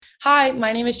Hi,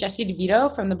 my name is Jessie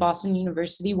DeVito from the Boston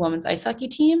University women's ice hockey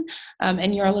team,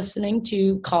 and you're listening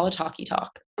to College Hockey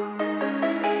Talk.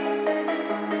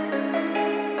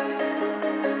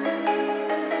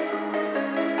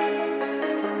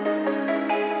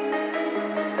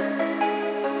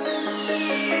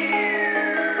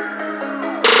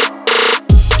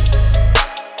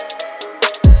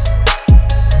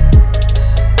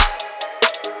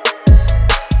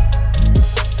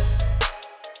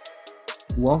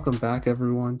 Welcome back,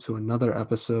 everyone, to another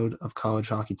episode of College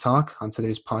Hockey Talk. On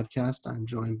today's podcast, I'm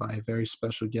joined by a very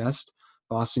special guest.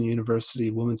 Boston University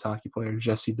women's hockey player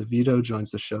Jessie DeVito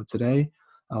joins the show today.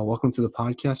 Welcome to the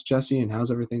podcast, Jessie, and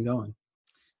how's everything going?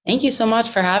 Thank you so much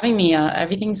for having me.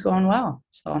 Everything's going well,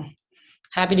 so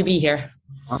happy to be here.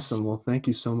 Awesome. Well, thank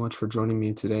you so much for joining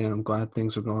me today, and I'm glad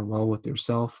things are going well with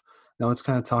yourself. Now, let's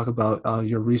kind of talk about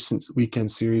your recent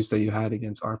weekend series that you had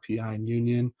against RPI and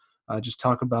Union. Just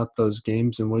talk about those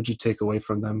games and what did you take away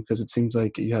from them? Because it seems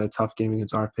like you had a tough game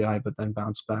against RPI, but then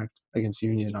bounced back against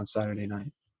Union on Saturday night.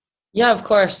 Yeah, of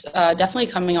course. Definitely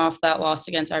coming off that loss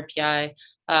against RPI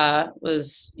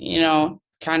was,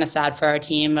 kind of sad for our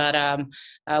team, but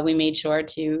we made sure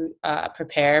to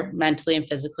prepare mentally and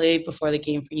physically before the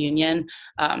game for Union.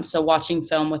 So watching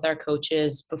film with our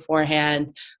coaches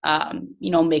beforehand,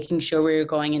 making sure we were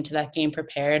going into that game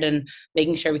prepared and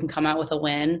making sure we can come out with a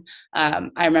win.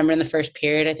 I remember in the first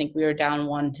period, I think we were down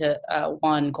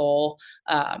 1-1 goal.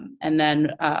 And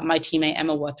then my teammate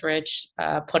Emma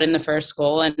Wuthrich put in the first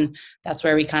goal, and that's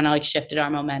where we kind of shifted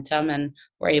our momentum and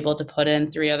were able to put in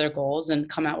 3 other goals and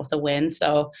come out with a win.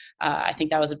 So I think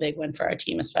that was a big win for our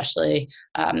team, especially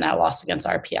that loss against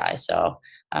RPI. So,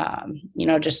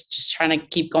 just trying to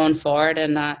keep going forward.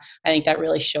 And I think that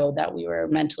really showed that we were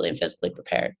mentally and physically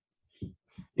prepared.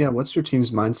 Yeah, what's your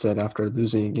team's mindset after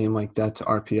losing a game like that to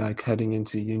RPI heading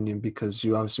into Union? Because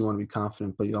you obviously want to be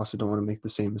confident, but you also don't want to make the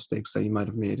same mistakes that you might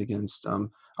have made against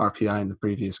RPI in the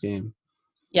previous game.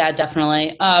 Yeah,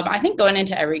 definitely. I think going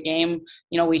into every game,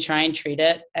 we try and treat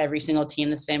it, every single team,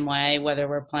 the same way, whether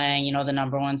we're playing, the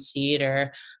number one seed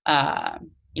or,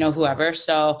 whoever.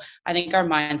 So I think our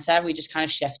mindset, we just kind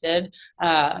of shifted.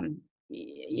 I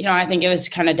think it was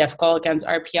kind of difficult against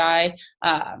RPI.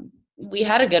 We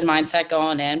had a good mindset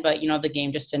going in, but the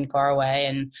game just didn't go our way.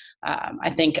 And I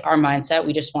think our mindset,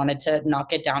 we just wanted to not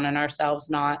get down on ourselves,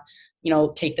 not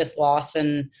take this loss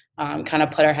and kind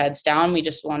of put our heads down. We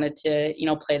just wanted to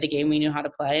play the game we knew how to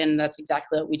play, and that's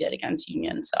exactly what we did against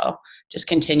Union. So just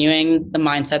continuing the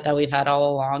mindset that we've had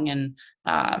all along, and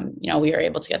we were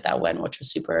able to get that win, which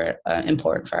was super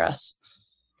important for us.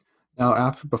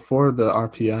 Now, before the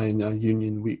RPI and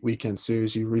Union weekend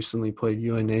series, you recently played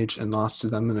UNH and lost to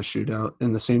them in a shootout.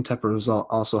 And the same type of result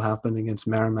also happened against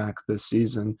Merrimack this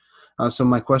season. So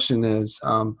my question is,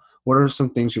 what are some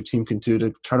things your team can do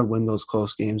to try to win those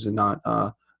close games and not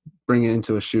bring it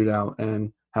into a shootout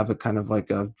and have it kind of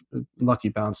like a lucky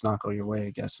bounce not go your way,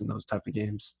 I guess, in those type of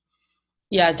games?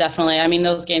 Yeah, definitely. I mean,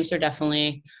 those games are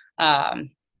definitely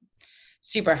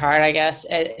super hard, I guess.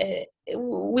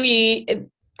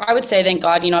 I would say, thank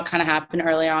God, it kind of happened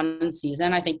early on in the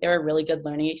season. I think they were really good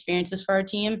learning experiences for our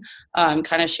team.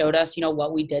 Kind of showed us,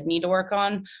 what we did need to work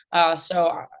on.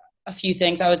 So a few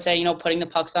things I would say, putting the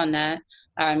pucks on net,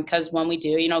 because when we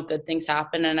do, good things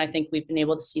happen. And I think we've been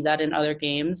able to see that in other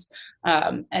games.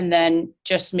 And then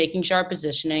just making sure our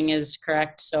positioning is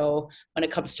correct. So when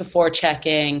it comes to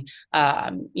forechecking,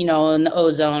 in the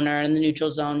O zone or in the neutral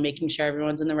zone, making sure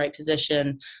everyone's in the right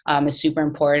position is super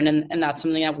important. And that's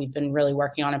something that we've been really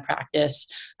working on in practice,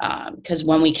 because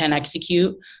when we can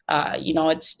execute,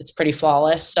 it's pretty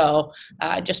flawless. So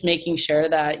just making sure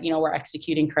that, we're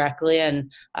executing correctly.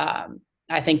 And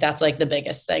I think that's the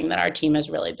biggest thing that our team has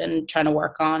really been trying to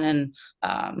work on. And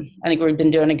I think we've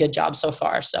been doing a good job so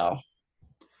far. So.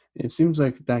 It seems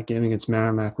like that game against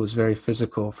Merrimack was very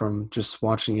physical from just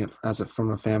watching it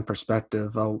from a fan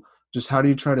perspective. Just how do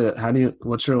you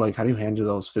handle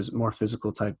those more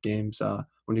physical type games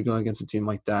when you go against a team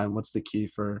like that? And what's the key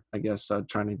for, I guess,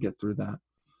 trying to get through that?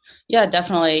 Yeah,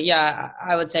 definitely. Yeah,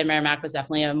 I would say Merrimack was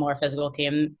definitely a more physical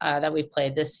game that we've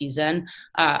played this season.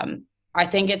 I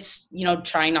think it's,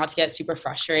 trying not to get super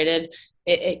frustrated.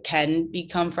 It can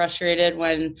become frustrated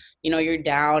when, you're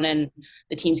down and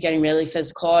the team's getting really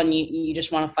physical and you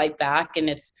just want to fight back.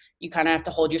 And you kind of have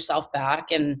to hold yourself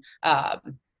back and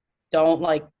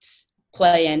don't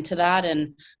play into that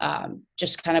and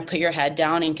just kind of put your head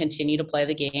down and continue to play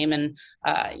the game. And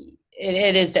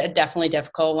it is definitely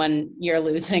difficult when you're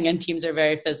losing and teams are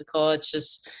very physical. It's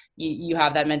just you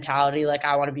have that mentality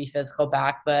I want to be physical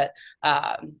back, but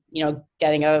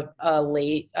getting a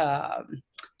late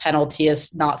penalty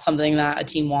is not something that a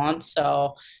team wants.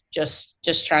 So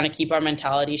just trying to keep our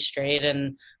mentality straight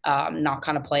and not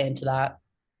kind of play into that.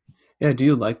 Yeah, do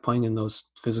you like playing in those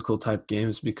physical type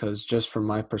games? Because just from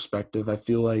my perspective, I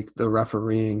feel like the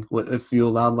refereeing, if you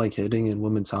allowed like hitting in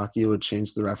women's hockey, it would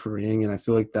change the refereeing. And I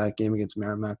feel like that game against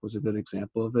Merrimack was a good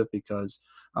example of it because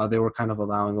they were kind of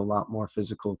allowing a lot more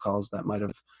physical calls that might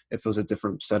have, if it was a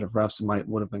different set of refs, it might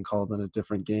would have been called in a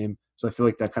different game. So I feel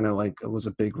like that kind of like was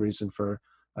a big reason for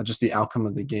just the outcome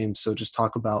of the game. So just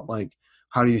talk about like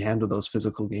how do you handle those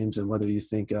physical games and whether you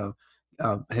think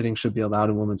hitting should be allowed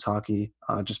in women's hockey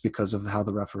just because of how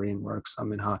the refereeing works.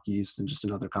 I'm in Hockey East and just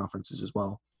in other conferences as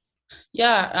well.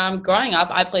 Yeah, growing up,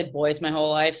 I played boys my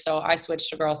whole life, so I switched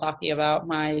to girls hockey about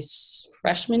my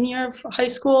freshman year of high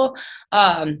school. So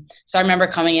I remember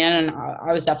coming in, and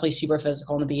I was definitely super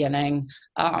physical in the beginning,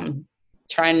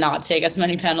 trying not to take as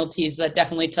many penalties, but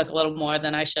definitely took a little more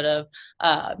than I should have.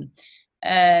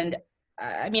 And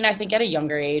I mean, I think at a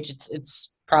younger age,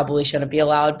 it's probably shouldn't be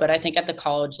allowed, but I think at the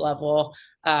college level,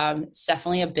 it's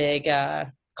definitely a big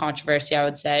controversy, I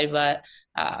would say, but.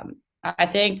 I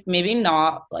think maybe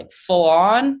not like full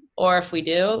on, or if we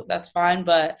do, that's fine.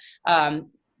 But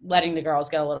letting the girls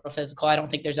get a little physical, I don't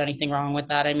think there's anything wrong with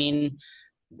that. I mean,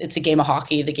 it's a game of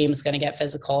hockey. The game is going to get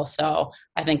physical. So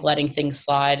I think letting things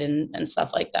slide and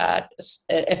stuff like that,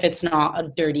 if it's not a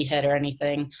dirty hit or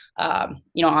anything,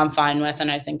 I'm fine with and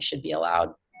I think should be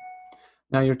allowed.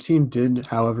 Now, your team did,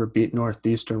 however, beat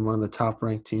Northeastern, one of the top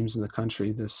ranked teams in the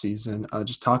country this season.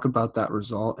 Just talk about that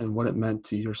result and what it meant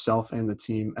to yourself and the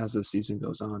team as the season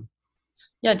goes on.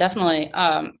 Yeah, definitely.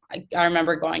 I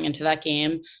remember going into that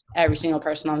game, every single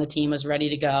person on the team was ready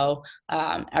to go.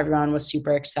 Everyone was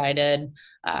super excited.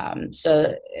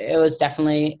 So it was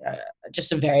definitely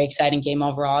just a very exciting game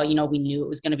overall. You know, we knew it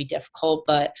was going to be difficult,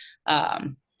 but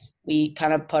we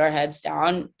kind of put our heads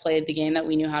down, played the game that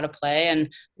we knew how to play,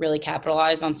 and really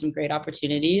capitalized on some great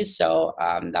opportunities. So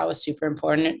that was super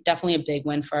important. Definitely a big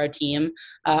win for our team.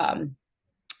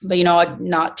 But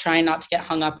not trying not to get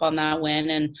hung up on that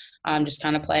win and just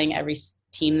kind of playing every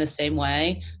team the same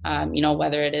way,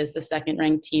 whether it is the second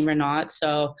ranked team or not.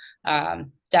 So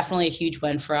definitely a huge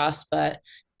win for us, but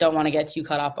don't want to get too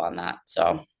caught up on that.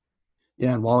 So.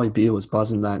 Yeah, and Wally B was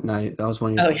buzzing that night. That was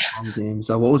one of your Oh, first home games.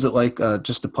 What was it like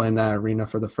just to play in that arena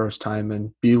for the first time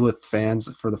and be with fans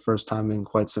for the first time in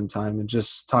quite some time and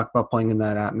just talk about playing in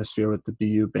that atmosphere with the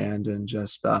BU band and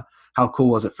just how cool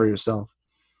was it for yourself?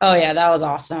 Oh yeah, that was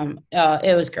awesome.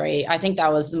 It was great. I think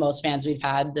that was the most fans we've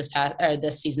had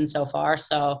this season so far.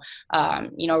 So,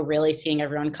 really seeing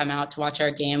everyone come out to watch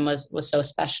our game was so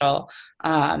special.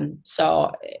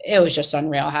 So it was just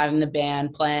unreal having the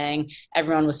band playing.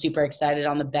 Everyone was super excited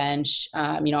on the bench.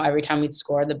 Every time we'd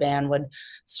score, the band would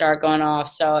start going off.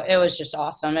 So it was just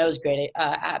awesome. It was great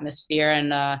atmosphere,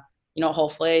 and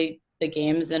hopefully the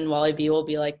games in Wally B will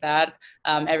be like that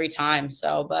every time.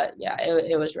 So, but yeah,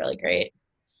 it was really great.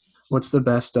 What's the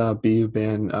best BU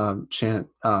band chant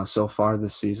so far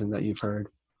this season that you've heard?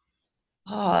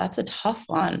 Oh, that's a tough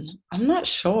one. I'm not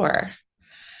sure.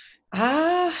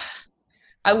 Ah,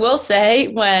 I will say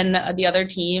when the other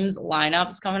team's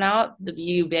lineup is coming out, the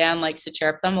BU band likes to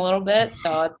chirp them a little bit,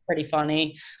 so it's pretty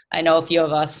funny. I know a few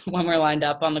of us when we're lined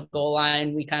up on the goal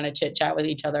line, we kind of chit chat with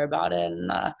each other about it,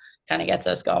 and kind of gets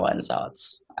us going. So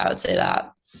I would say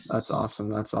that. That's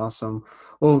awesome. That's awesome.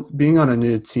 Well, being on a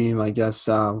new team, I guess,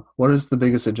 what is the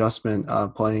biggest adjustment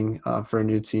playing for a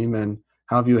new team, and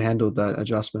how have you handled that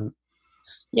adjustment?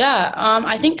 Yeah,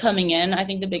 I think coming in, I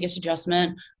think the biggest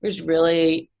adjustment was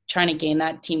really trying to gain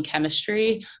that team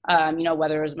chemistry.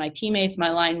 Whether it was my teammates,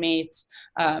 my line mates,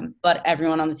 but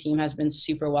everyone on the team has been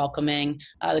super welcoming.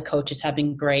 The coaches have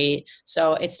been great,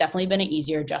 so it's definitely been an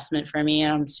easier adjustment for me,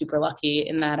 and I'm super lucky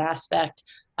in that aspect.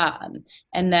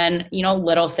 And then,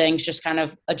 little things, just kind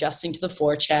of adjusting to the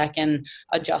forecheck and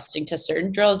adjusting to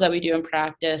certain drills that we do in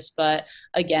practice. But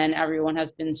again, everyone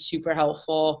has been super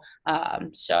helpful.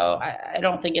 So I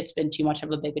don't think it's been too much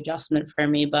of a big adjustment for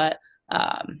me, but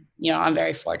I'm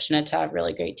very fortunate to have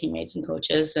really great teammates and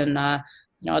coaches, and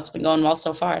it's been going well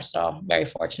so far. So very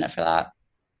fortunate for that.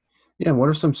 Yeah, what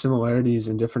are some similarities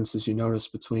and differences you notice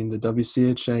between the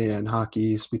WCHA and Hockey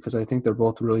East? Because I think they're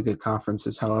both really good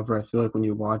conferences. However, I feel like when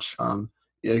you watch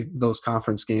those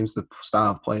conference games, the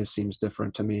style of play seems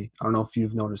different to me. I don't know if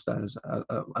you've noticed that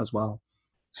as well.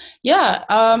 Yeah,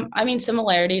 I mean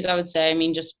similarities. I would say. I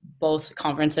mean, just both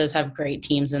conferences have great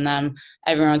teams in them.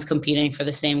 Everyone's competing for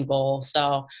the same goal,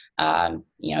 so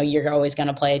you're always going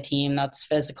to play a team that's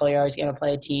physical. You're always going to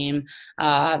play a team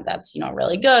that's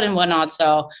really good and whatnot.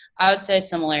 So I would say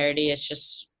similarity. It's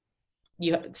just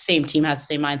same team has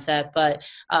the same mindset, but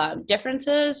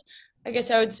differences. I guess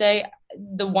I would say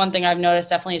the one thing I've noticed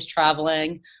definitely is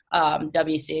traveling.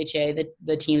 WCHA,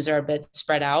 the teams are a bit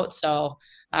spread out, so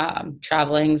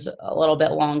traveling's a little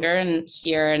bit longer. And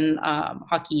here in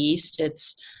Hockey East,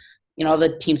 it's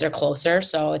the teams are closer,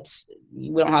 so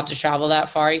we don't have to travel that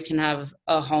far. You can have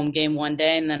a home game one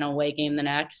day and then a away game the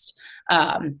next.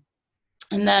 And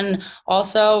then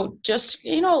also just, a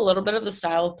little bit of the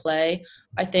style of play.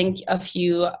 I think a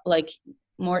few like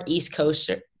more East Coast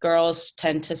girls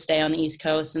tend to stay on the East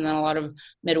Coast, and then a lot of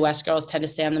Midwest girls tend to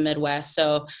stay on the Midwest.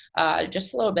 So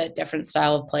just a little bit different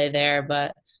style of play there.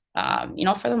 But,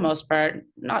 for the most part,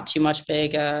 not too much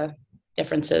big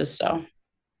differences. So.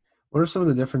 What are some of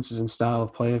the differences in style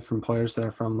of play from players that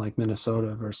are from like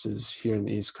Minnesota versus here in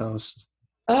the East Coast?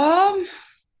 Um,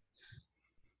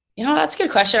 that's a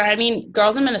good question. I mean,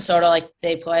 girls in Minnesota, like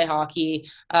they play hockey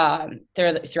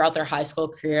throughout their high school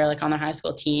career, like on their high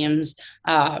school teams.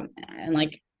 And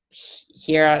like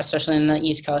here, especially in the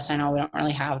East Coast, I know we don't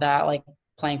really have that, like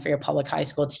playing for your public high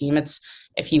school team. It's,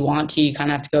 if you want to, you kind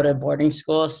of have to go to boarding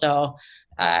school. So,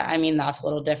 I mean, that's a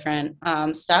little different.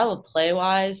 Style of play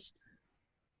wise,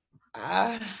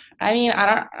 I mean,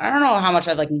 I don't know how much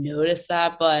I've like noticed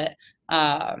that, but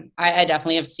I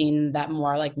definitely have seen that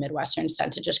more like Midwesterns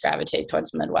tend to just gravitate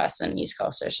towards Midwest, and East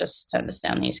Coasters just tend to stay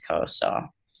on the East Coast. So.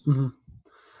 Mm-hmm.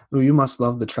 Well, you must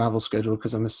love the travel schedule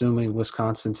because I'm assuming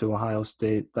Wisconsin to Ohio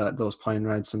State, that those plane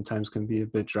rides sometimes can be a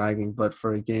bit dragging. But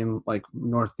for a game like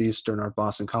Northeastern or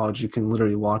Boston College, you can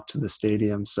literally walk to the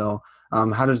stadium. So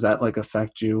how does that like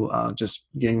affect you just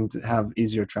getting to have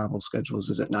easier travel schedules?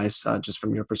 Is it nice just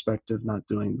from your perspective, not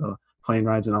doing the plane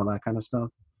rides and all that kind of stuff?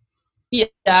 Yeah,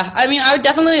 I mean, I would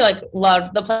definitely like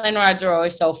love the plane rides are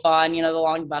always so fun. The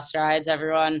long bus rides,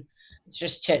 everyone is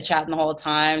just chit chatting the whole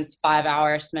time. It's 5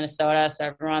 hours to Minnesota, so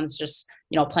everyone's just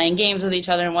playing games with each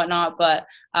other and whatnot. But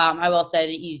I will say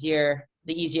the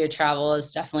easier travel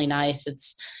is definitely nice.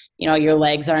 It's your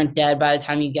legs aren't dead by the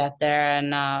time you get there,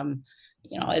 and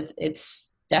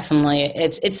it's definitely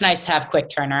it's nice to have quick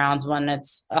turnarounds when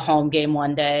it's a home game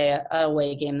one day, a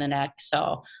away game the next.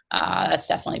 So that's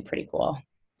definitely pretty cool.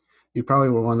 You probably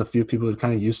were one of the few people who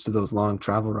kind of used to those long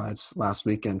travel rides last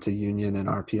weekend to Union and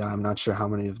RPI. I'm not sure how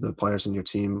many of the players in your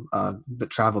team but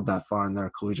traveled that far in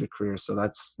their collegiate career. So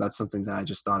that's something that I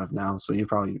just thought of now. So you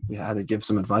probably had to give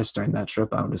some advice during that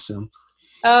trip, I would assume.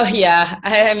 Oh yeah.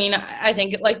 I mean, I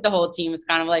think like the whole team is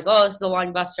kind of like, oh, this is a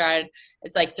long bus ride.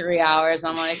 It's like 3 hours.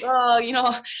 I'm like,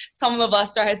 oh, some of the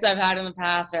bus rides I've had in the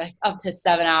past are like up to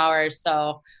 7 hours.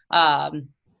 So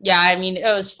yeah, I mean,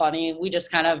 it was funny. We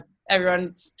just kind of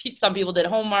some people did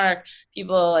homework,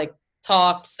 people like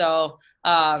talked. So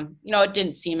it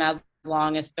didn't seem as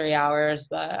long as 3 hours,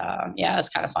 but yeah, it was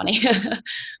kind of funny.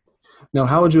 Now,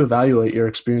 how would you evaluate your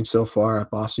experience so far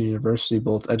at Boston University,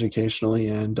 both educationally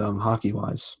and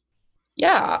hockey-wise?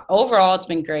 Yeah, overall it's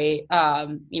been great.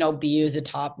 BU is a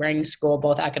top ranked school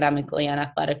both academically and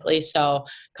athletically. So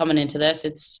coming into this,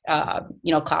 it's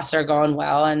classes are going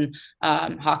well, and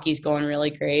hockey's going really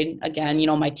great. Again,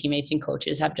 my teammates and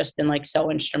coaches have just been like so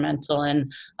instrumental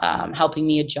in helping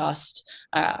me adjust.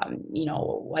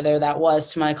 Whether that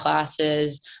was to my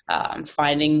classes,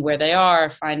 finding where they are,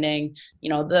 finding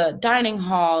the dining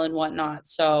hall and whatnot.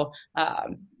 So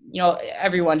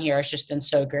everyone here has just been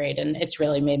so great, and it's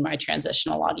really made my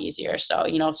transition a lot easier. So,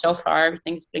 so far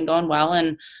everything's been going well,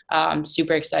 and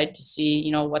super excited to see,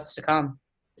 what's to come.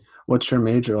 What's your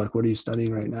major? Like, what are you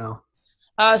studying right now?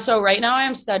 So right now I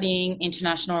am studying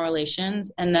international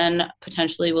relations, and then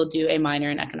potentially we'll do a minor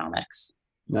in economics.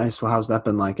 Nice. Well, how's that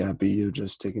been like at BU,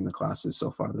 just taking the classes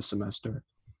so far this semester?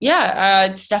 Yeah,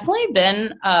 it's definitely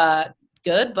been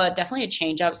good, but definitely a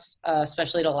change up,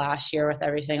 especially to last year with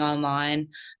everything online.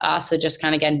 So just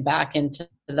kind of getting back into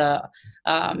the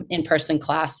in-person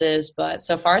classes, but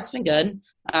so far it's been good.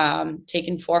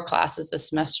 Taken 4 classes this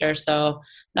semester, so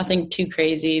nothing too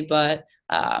crazy, but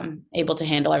able to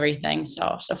handle everything.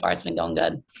 So far it's been going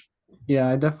good. Yeah,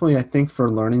 I think for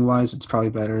learning wise, it's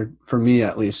probably better for me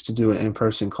at least to do an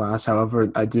in-person class.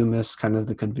 However, I do miss kind of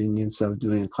the convenience of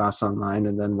doing a class online.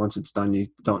 And then once it's done, you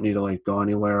don't need to like go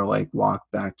anywhere or like walk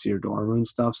back to your dorm room and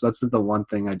stuff. So that's the one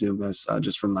thing I do miss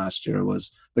just from last year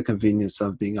was the convenience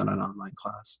of being on an online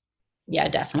class. Yeah,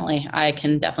 definitely. I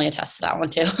can definitely attest to that one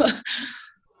too.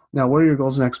 Now, what are your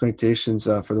goals and expectations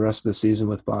for the rest of the season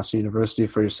with Boston University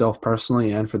for yourself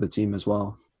personally and for the team as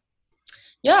well?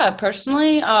 Yeah,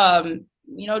 personally,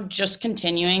 just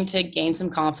continuing to gain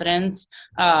some confidence,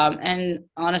 and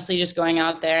honestly, just going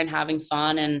out there and having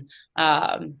fun, and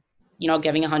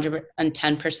giving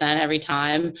 110% every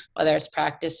time, whether it's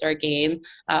practice or a game.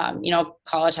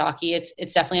 College hockey,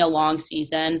 it's definitely a long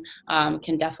season.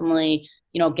 Can definitely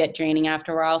get draining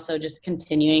after a while. So just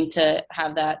continuing to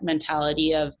have that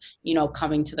mentality of,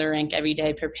 coming to the rink every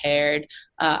day prepared.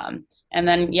 And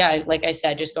then, yeah, like I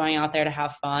said, just going out there to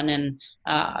have fun. And,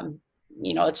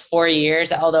 it's 4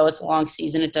 years, although it's a long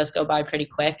season, it does go by pretty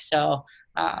quick. So,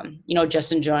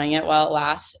 just enjoying it while it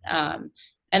lasts.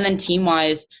 And then team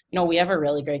wise, we have a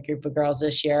really great group of girls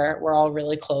this year. We're all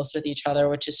really close with each other,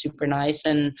 which is super nice.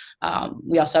 And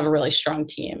we also have a really strong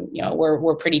team.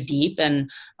 We're pretty deep.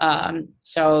 And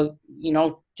so,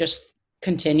 just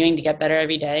continuing to get better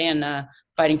every day and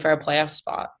fighting for a playoff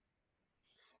spot.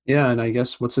 Yeah, and I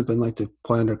guess what's it been like to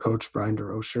play under Coach Brian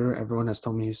DeRocher? Everyone has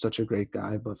told me he's such a great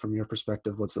guy, but from your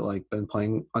perspective, what's it like been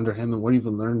playing under him, and what have you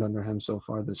learned under him so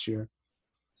far this year?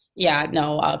 Yeah,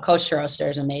 no, Coach DeRoster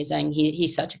is amazing.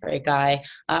 He's such a great guy.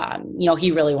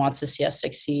 He really wants to see us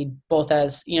succeed, both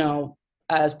as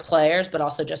players, but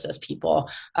also just as people.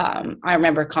 I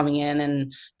remember coming in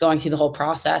and going through the whole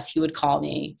process. He would call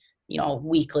me,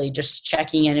 weekly, just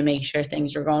checking in and make sure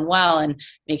things were going well and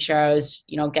make sure I was,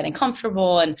 getting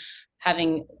comfortable and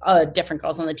having different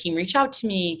girls on the team reach out to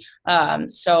me.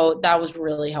 So that was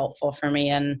really helpful for me.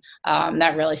 And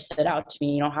that really stood out to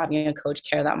me, having a coach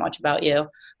care that much about you.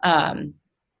 Um,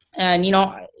 and,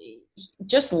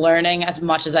 just learning as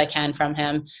much as I can from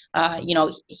him.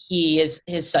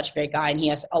 He's such a great guy and he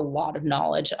has a lot of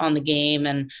knowledge on the game.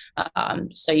 And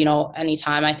so,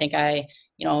 anytime I think I,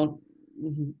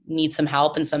 need some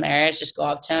help in some areas, just go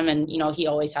up to him. And, he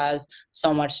always has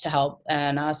so much to help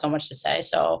and so much to say.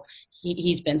 So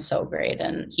he's been so great.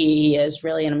 And he is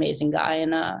really an amazing guy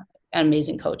and an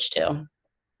amazing coach too.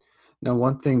 Now,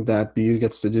 one thing that BU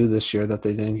gets to do this year that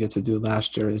they didn't get to do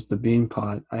last year is the Bean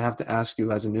Pot. I have to ask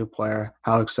you, as a new player,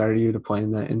 how excited are you to play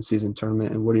in that in-season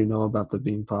tournament, and what do you know about the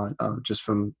Bean Pot, just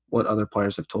from what other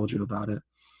players have told you about it?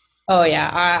 Oh yeah,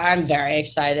 I'm very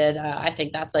excited. I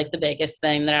think that's like the biggest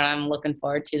thing that I'm looking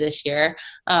forward to this year.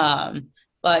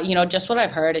 But just what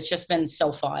I've heard, it's just been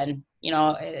so fun.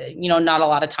 Not a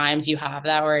lot of times you have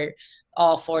that where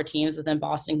all four teams within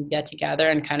Boston can get together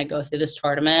and kind of go through this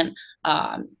tournament.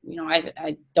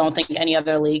 I don't think any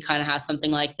other league kind of has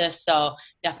something like this. So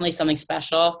definitely something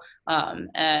special.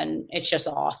 And it's just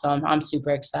awesome. I'm super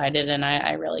excited and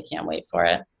I really can't wait for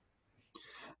it.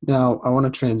 Now, I want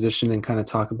to transition and kind of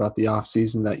talk about the off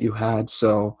season that you had.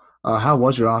 So, how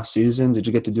was your off season? Did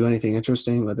you get to do anything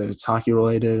interesting, whether it's hockey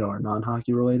related or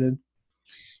non-hockey related?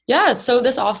 Yeah, so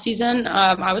this off season,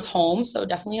 I was home, so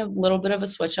definitely a little bit of a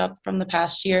switch up from the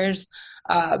past years.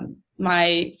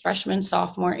 My freshman,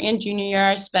 sophomore, and junior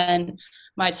year, I spent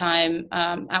my time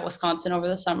at Wisconsin over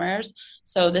the summers.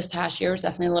 So this past year was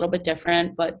definitely a little bit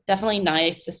different, but definitely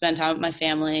nice to spend time with my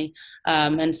family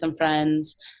and some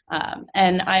friends.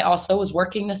 And I also was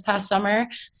working this past summer,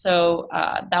 so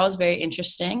that was very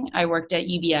interesting. I worked at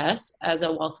UBS as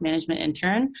a wealth management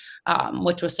intern,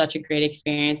 which was such a great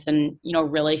experience, and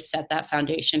really set that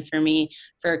foundation for me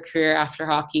for a career after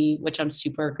hockey, which I'm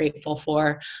super grateful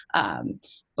for.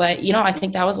 But I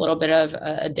think that was a little bit of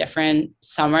a different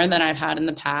summer than I've had in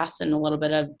the past, and a little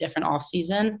bit of different off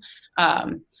season.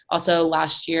 Also,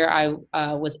 last year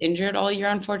I was injured all year,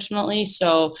 unfortunately.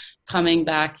 So coming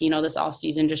back, this off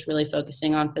season, just really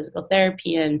focusing on physical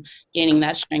therapy and gaining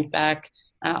that strength back.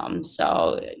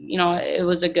 So it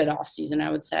was a good off season,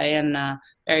 I would say, and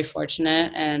very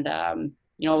fortunate. And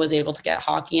was able to get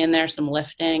hockey in there, some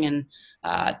lifting, and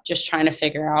just trying to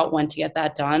figure out when to get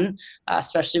that done,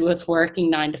 especially with working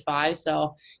 9 to 5.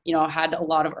 So, I had a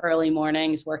lot of early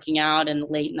mornings working out and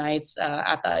late nights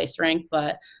at the ice rink,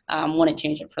 but wouldn't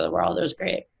change it for the world. It was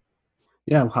great.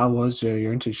 Yeah, how was your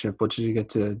internship? What did you get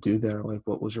to do there? Like,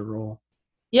 what was your role?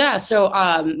 Yeah, so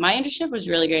my internship was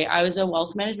really great. I was a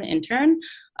wealth management intern.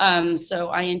 So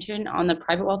I interned on the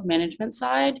private wealth management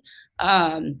side.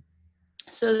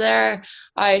 So there,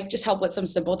 I just helped with some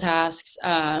simple tasks,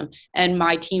 and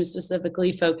my team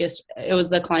specifically focused. It was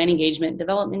the client engagement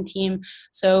development team,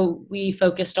 so we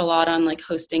focused a lot on like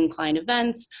hosting client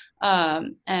events,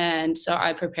 and so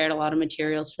I prepared a lot of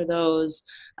materials for those.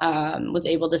 Was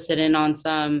able to sit in on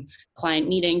some client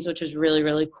meetings, which was really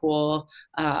really cool,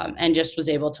 and just was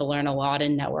able to learn a lot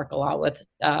and network a lot with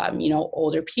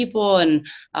older people and.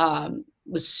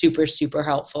 Was super super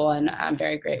helpful, and I'm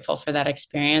very grateful for that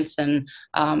experience and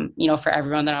for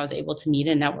everyone that I was able to meet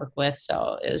and network with.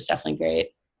 So it was definitely great.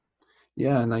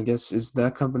 Yeah, and I guess is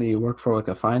that company you work for like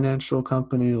a financial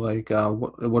company? Like,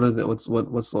 what are the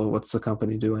what's the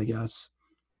company do? I guess.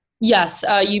 Yes,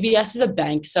 UBS is a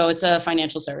bank, so it's a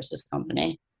financial services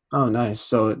company. Oh, nice.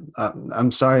 So,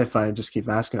 I'm sorry if I just keep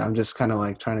asking. I'm just kind of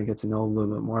like trying to get to know a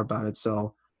little bit more about it.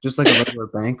 So, just like a regular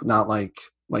bank, not like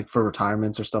for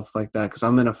retirements or stuff like that. Because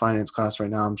I'm in a finance class right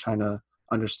now. I'm trying to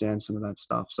understand some of that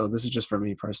stuff. So this is just for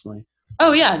me personally.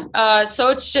 Oh yeah. So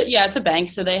it's a bank.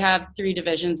 So they have three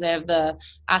divisions. They have the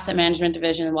asset management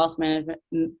division,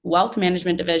 the wealth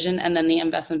management division, and then the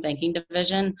investment banking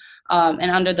division.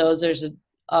 And under those, there's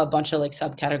a bunch of like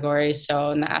subcategories.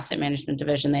 So in the asset management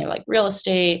division, they have like real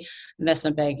estate,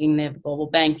 investment banking, they have global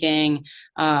banking,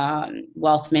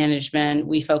 wealth management.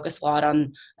 We focus a lot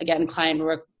on, again, client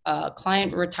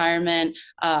retirement,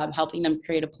 helping them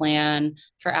create a plan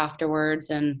for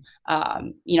afterwards, and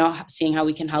seeing how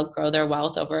we can help grow their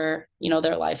wealth over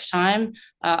their lifetime.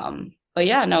 But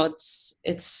yeah, no,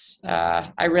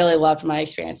 I really loved my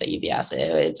experience at UBS.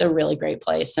 It's a really great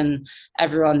place, and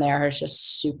everyone there is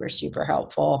just super, super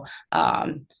helpful.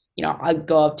 I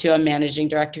go up to a managing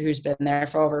director who's been there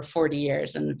for over 40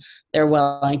 years, and they're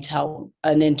willing to help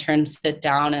an intern sit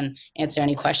down and answer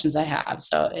any questions I have.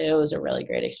 So it was a really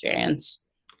great experience.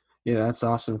 Yeah, that's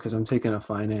awesome because I'm taking a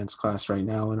finance class right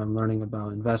now and I'm learning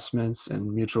about investments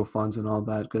and mutual funds and all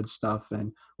that good stuff.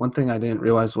 And one thing I didn't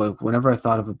realize was whenever I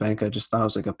thought of a bank, I just thought it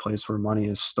was like a place where money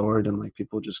is stored and like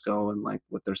people just go and like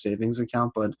with their savings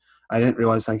account. But I didn't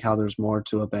realize like how there's more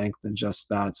to a bank than just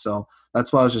that. So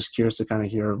that's why I was just curious to kind of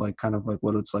hear like kind of like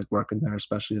what it's like working there,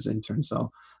 especially as intern.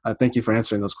 So thank you for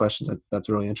answering those questions. That's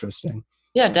really interesting.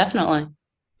 Yeah, definitely.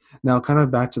 Now, kind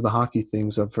of back to the hockey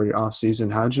things for your off season.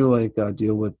 How'd you like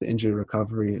deal with the injury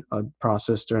recovery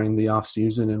process during the off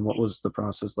season, and what was the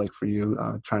process like for you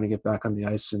trying to get back on the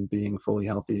ice and being fully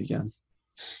healthy again?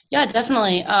 Yeah,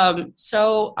 definitely.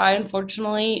 So I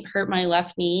unfortunately hurt my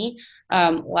left knee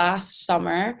last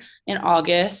summer in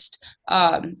August.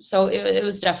 So it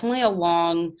was definitely a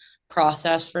long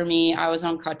process for me. I was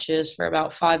on crutches for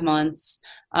about 5 months.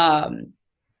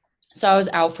 So I was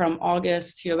out from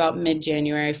August to about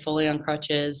mid-January, fully on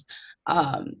crutches.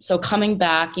 So coming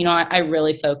back, I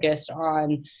really focused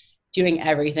on doing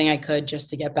everything I could just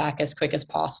to get back as quick as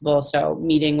possible. So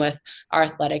meeting with our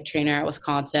athletic trainer at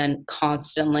Wisconsin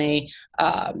constantly,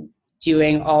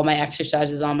 doing all my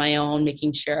exercises on my own,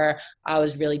 making sure I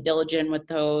was really diligent with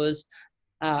those.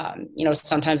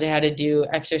 Sometimes I had to do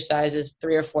exercises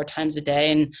 3 or 4 times a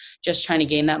day and just trying to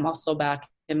gain that muscle back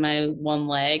in my one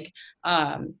leg.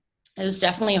 It was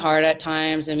definitely hard at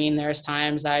times. I mean, there's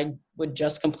times I would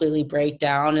just completely break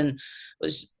down and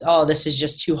this is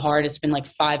just too hard. It's been like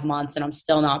 5 months and I'm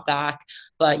still not back.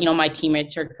 But, my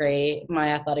teammates are great.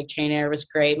 My athletic trainer was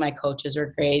great. My coaches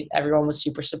were great. Everyone was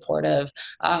super supportive.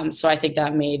 So I think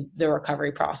that made the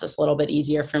recovery process a little bit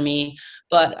easier for me.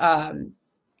 But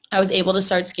I was able to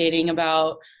start skating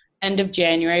about end of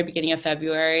January, beginning of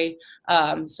February.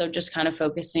 So just kind of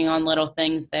focusing on little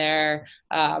things there,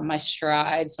 my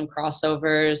stride, some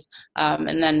crossovers.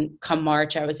 And then come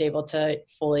March, I was able to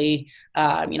fully,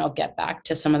 get back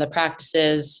to some of the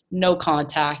practices, no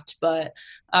contact, but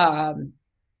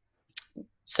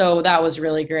so that was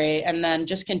really great. And then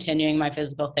just continuing my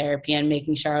physical therapy and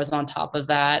making sure I was on top of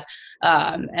that.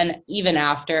 And even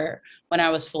after when I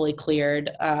was fully cleared,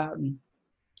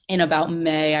 in about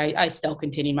May, I still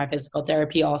continued my physical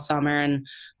therapy all summer, and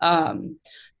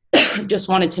just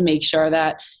wanted to make sure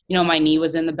that, my knee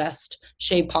was in the best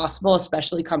shape possible,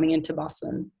 especially coming into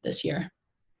Boston this year.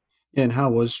 And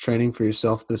how was training for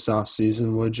yourself this off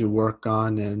season? What did you work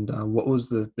on, and what was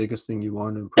the biggest thing you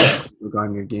wanted to improve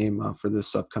regarding your game for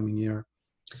this upcoming year?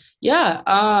 Yeah,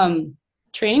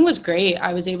 training was great.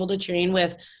 I was able to train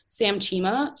with Sam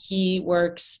Chima. He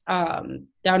works down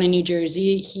in New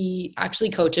Jersey. He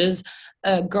actually coaches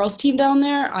a girls team down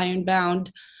there,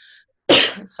 Ironbound.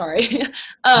 Sorry.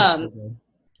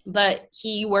 But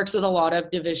he works with a lot of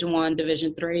Division I,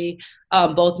 Division III,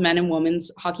 both men and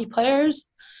women's hockey players.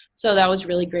 So that was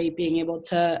really great being able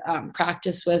to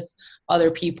practice with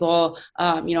other people,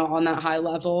 on that high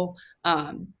level.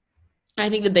 I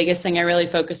think the biggest thing I really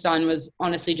focused on was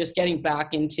honestly just getting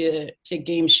back into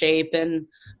game shape, and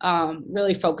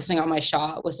really focusing on my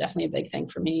shot was definitely a big thing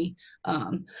for me.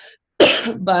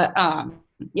 But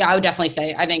yeah, I would definitely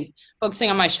say I think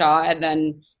focusing on my shot and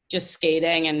then just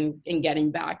skating and getting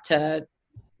back to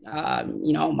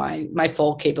my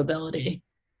full capability.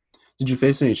 Did you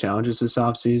face any challenges this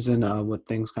off season with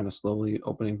things kind of slowly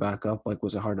opening back up? Like,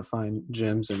 was it hard to find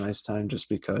gyms and ice time just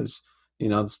because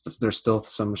there's still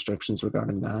some restrictions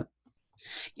regarding that?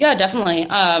 Yeah, definitely.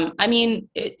 I mean,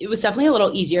 it was definitely a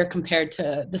little easier compared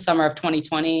to the summer of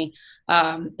 2020.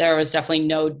 There was definitely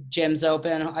no gyms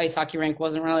open. Ice hockey rink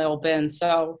wasn't really open.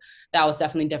 So that was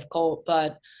definitely difficult.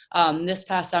 But this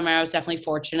past summer, I was definitely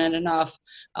fortunate enough.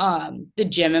 The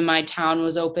gym in my town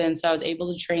was open, so I was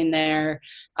able to train there.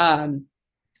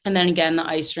 And then again, the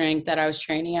ice rink that I was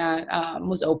training at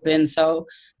was open. So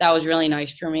that was really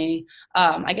nice for me.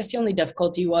 I guess the only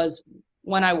difficulty was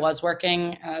when I was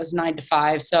working, it was 9 to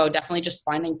 5. So definitely just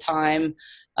finding time.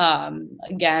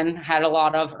 Again, had a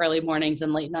lot of early mornings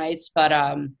and late nights, but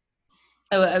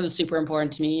it was super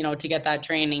important to me, to get that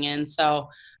training in. So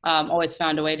always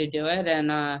found a way to do it.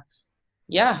 And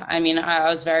yeah, I mean, I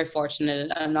was very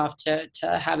fortunate enough to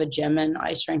have a gym and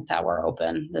ice strength that were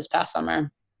open this past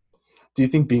summer. Do you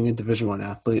think being a Division I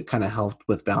athlete kind of helped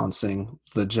with balancing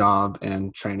the job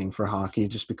and training for hockey,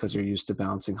 just because you're used to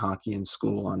balancing hockey in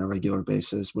school on a regular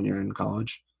basis when you're in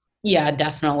college? Yeah,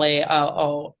 definitely.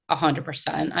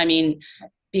 100%. I mean,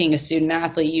 being a student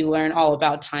athlete, you learn all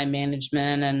about time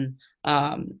management. And,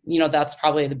 that's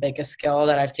probably the biggest skill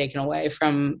that I've taken away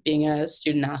from being a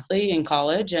student athlete in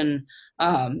college. And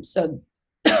so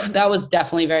that was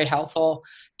definitely very helpful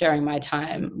during my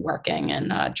time working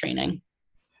and training.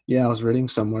 Yeah, I was reading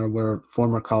somewhere where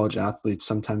former college athletes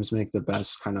sometimes make the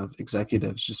best kind of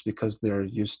executives just because they're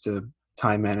used to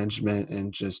time management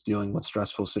and just dealing with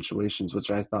stressful situations,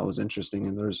 which I thought was interesting.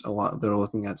 And there's a lot, they're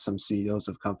looking at some CEOs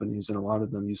of companies, and a lot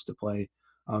of them used to play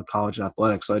college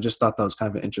athletics. So I just thought that was kind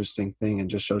of an interesting thing, and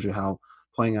just shows you how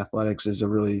playing athletics is a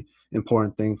really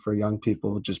important thing for young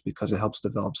people, just because it helps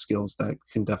develop skills that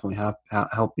can definitely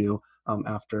help you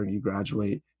after you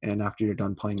graduate and after you're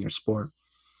done playing your sport.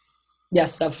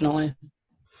 Yes, definitely.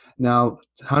 Now,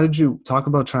 how did you talk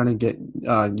about trying to get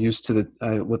used to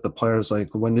the with the players? Like,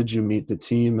 when did you meet the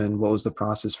team, and what was the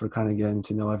process for kind of getting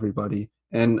to know everybody?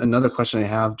 And another question I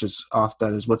have just off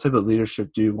that is, what type of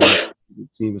leadership do you want in the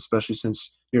team, especially since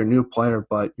you're a new player,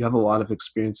 but you have a lot of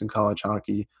experience in college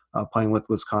hockey, playing with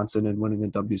Wisconsin and winning the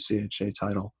WCHA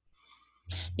title?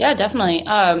 Yeah, definitely.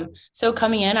 So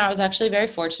coming in, I was actually very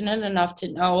fortunate enough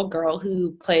to know a girl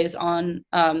who plays on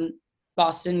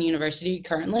Boston University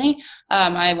currently.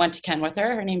 I went to Ken with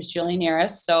her. Her name's Julie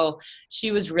Neris. So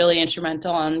she was really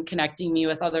instrumental in connecting me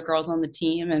with other girls on the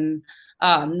team. And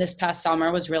this past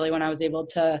summer was really when I was able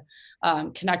to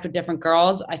connect with different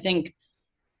girls. I think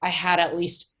I had at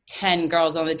least 10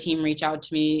 girls on the team reach out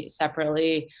to me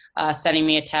separately, sending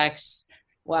me a text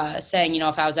saying,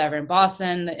 if I was ever in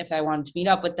Boston, if I wanted to meet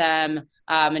up with them,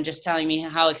 and just telling me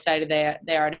how excited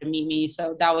they are to meet me.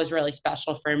 So that was really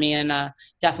special for me, and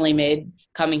definitely made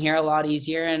coming here a lot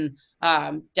easier. And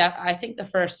I think the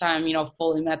first time,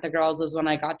 fully met the girls was when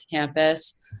I got to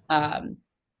campus.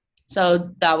 So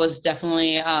that was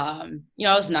definitely, it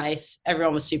was nice.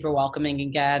 Everyone was super welcoming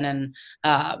again, and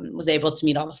was able to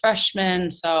meet all the freshmen.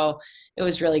 So it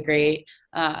was really great.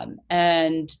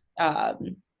 And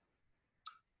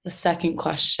the second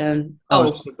question, Oh,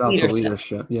 it's just about the leadership.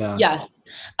 leadership. Yeah. Yes.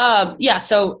 Yeah.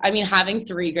 So, I mean, having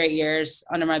 3 great years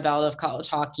under my belt of college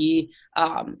hockey,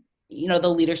 the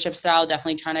leadership style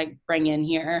definitely trying to bring in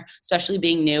here, especially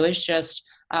being new, is just,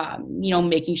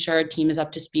 making sure our team is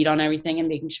up to speed on everything and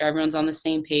making sure everyone's on the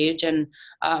same page. And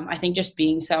I think just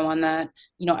being someone that,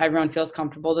 everyone feels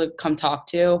comfortable to come talk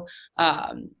to,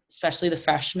 especially the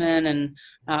freshmen.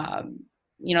 And,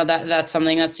 that's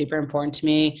something that's super important to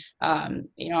me. I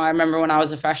remember when I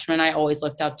was a freshman, I always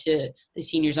looked up to the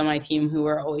seniors on my team who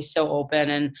were always so open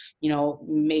and,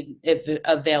 made it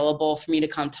available for me to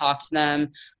come talk to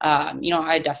them.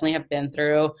 I definitely have been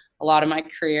through a lot of my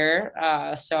career.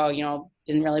 So,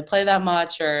 didn't really play that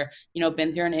much, or,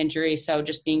 been through an injury. So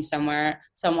just being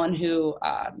someone who,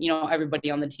 everybody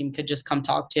on the team could just come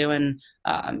talk to. And,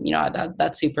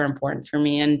 that's super important for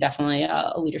me, and definitely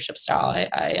a leadership style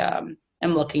I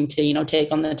am looking to,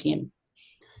 take on the team.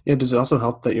 Yeah, does it also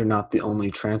help that you're not the only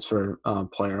transfer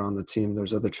player on the team?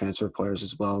 There's other transfer players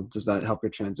as well. Does that help your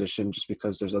transition, just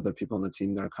because there's other people on the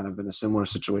team that are kind of in a similar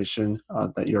situation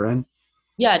that you're in?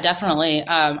 Yeah, definitely.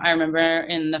 I remember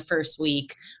in the first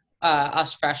week,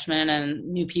 us freshmen and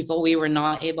new people, we were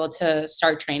not able to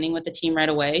start training with the team right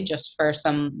away just for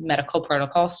some medical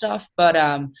protocol stuff. But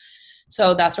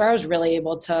so that's where I was really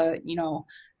able to,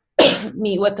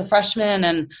 meet with the freshman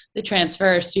and the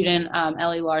transfer student,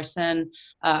 Ellie Larson,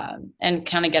 and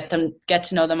kind of get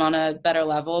to know them on a better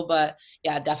level. But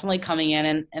yeah, definitely coming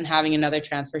in and having another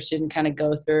transfer student kind of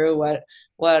go through what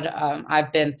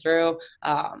I've been through,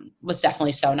 was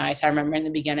definitely so nice. I remember in the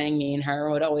beginning, me and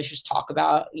her would always just talk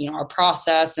about, our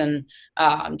process, and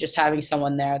just having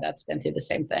someone there that's been through the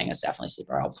same thing is definitely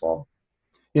super helpful.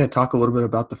 Yeah, talk a little bit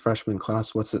about the freshman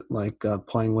class. What's it like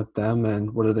playing with them,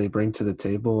 and what do they bring to the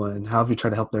table, and how have you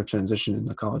tried to help their transition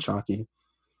into college hockey?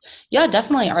 Yeah,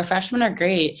 definitely. Our freshmen are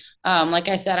great. Like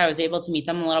I said, I was able to meet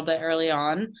them a little bit early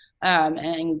on,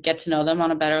 and get to know them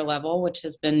on a better level, which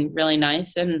has been really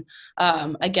nice. And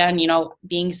again,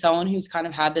 being someone who's kind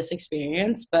of had this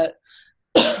experience, but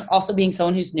Also being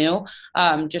someone who's new,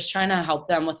 just trying to help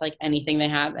them with like anything they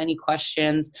have, any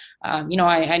questions. I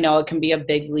know it can be a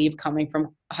big leap coming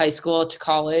from high school to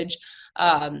college.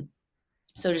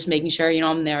 So just making sure,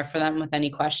 I'm there for them with any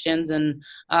questions. And,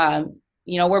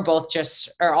 we're both just,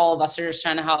 or all of us are just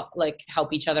trying to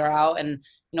help each other out and,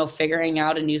 figuring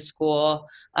out a new school.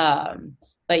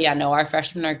 But yeah, no, our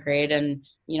freshmen are great. And,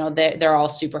 they're all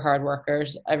super hard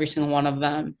workers, every single one of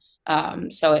them.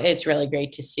 So it's really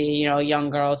great to see, young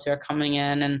girls who are coming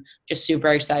in and just super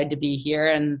excited to be here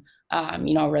and,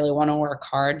 really want to work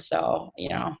hard. So,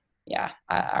 yeah,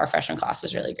 our freshman class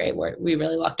is really great. We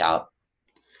really lucked out.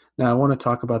 Now, I want to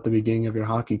talk about the beginning of your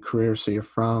hockey career. So you're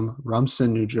from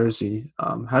Rumson, New Jersey.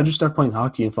 How did you start playing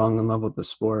hockey and falling in love with the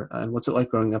sport? And what's it like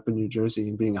growing up in New Jersey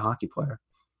and being a hockey player?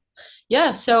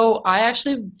 Yeah, so I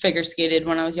actually figure skated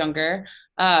when I was younger.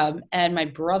 And my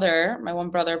one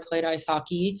brother played ice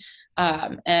hockey.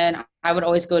 And I would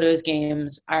always go to his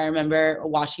games. I remember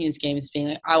watching his games being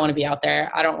like, I want to be out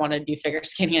there. I don't want to do figure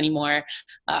skating anymore.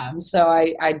 So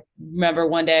I remember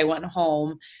one day I went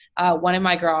home, went in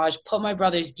my garage, put my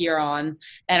brother's gear on,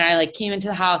 and I like came into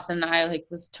the house and I like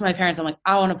was to my parents, I'm like,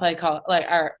 I want to play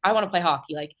or I want to play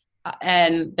hockey.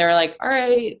 And they were like, all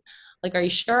right, like, are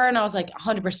you sure? And I was like,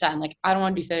 100%. Like, I don't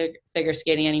want to do figure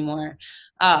skating anymore.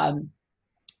 Um,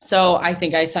 so I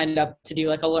think I signed up to do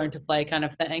like a learn to play kind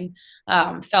of thing.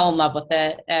 Fell in love with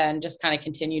it and just kind of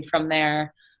continued from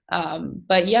there.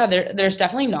 But yeah, there's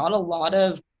definitely not a lot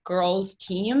of girls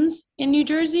teams in New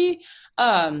Jersey.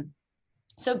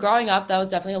 So growing up, that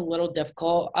was definitely a little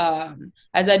difficult.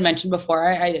 As I'd mentioned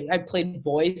before, I played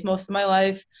boys most of my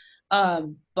life.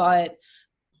 But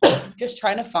just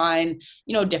trying to find,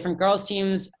 different girls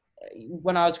teams.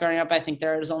 When I was growing up, I think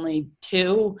there was only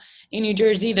two in New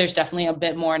Jersey. There's definitely a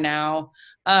bit more now.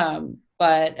 But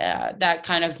that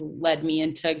kind of led me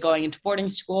into going into boarding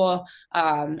school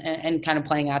and kind of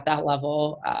playing at that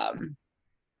level.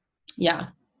 Yeah.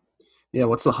 Yeah,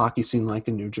 what's the hockey scene like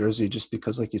in New Jersey? Just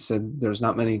because, like you said, there's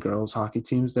not many girls hockey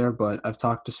teams there, but I've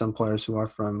talked to some players who are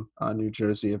from New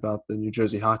Jersey about the New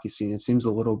Jersey hockey scene. It seems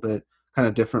a little bit kind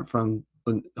of different from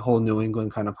the whole New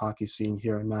England kind of hockey scene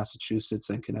here in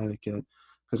Massachusetts and Connecticut.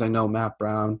 Because I know Matt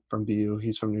Brown from BU,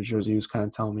 he's from New Jersey. He was kind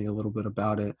of telling me a little bit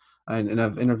about it, and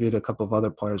I've interviewed a couple of other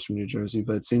players from New Jersey,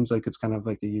 but it seems like it's kind of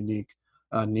like a unique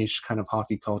niche kind of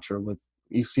hockey culture. With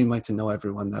you seem like to know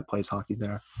everyone that plays hockey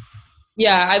there.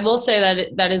 Yeah, I will say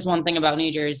that that is one thing about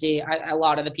New Jersey. A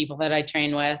lot of the people that I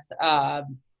train with, I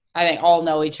think all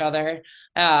know each other,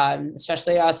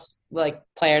 especially us like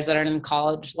players that are in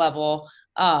college level.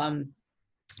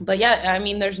 But yeah, I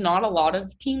mean, there's not a lot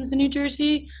of teams in New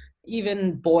Jersey,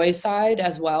 even boys side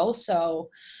as well. So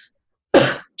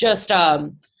just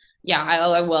yeah,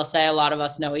 I will say a lot of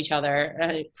us know each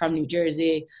other from New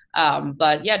Jersey.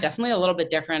 But yeah, definitely a little bit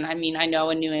different. I mean, I know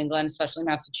in New England, especially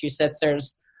Massachusetts,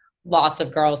 there's lots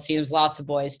of girls teams, lots of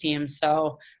boys teams.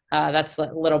 So that's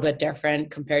a little bit different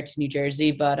compared to New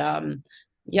Jersey. But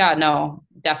yeah, no,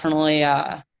 definitely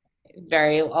a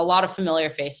lot of familiar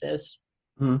faces.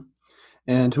 Mhm.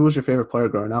 And who was your favorite player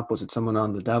growing up? Was it someone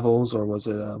on the Devils or was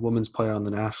it a women's player on the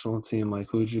national team? Like,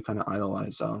 who did you kind of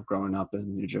idolize growing up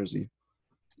in New Jersey?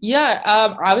 Yeah,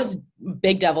 I was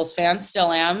big Devils fan,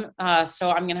 still am. So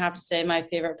I'm gonna have to say my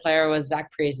favorite player was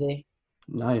Zach Parise.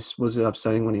 Nice. Was it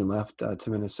upsetting when he left to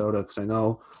Minnesota? Because I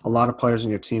know a lot of players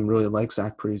on your team really like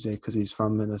Zach Parise because he's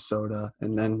from Minnesota.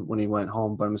 And then when he went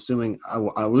home, but I'm assuming,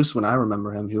 at least when I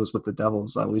remember him, he was with the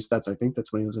Devils. At least I think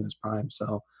that's when he was in his prime.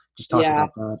 So just talk Yeah,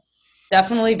 about that.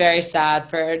 definitely very sad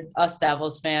for us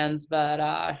Devils fans,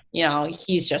 but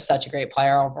he's just such a great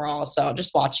player overall. So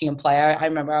just watching him play, I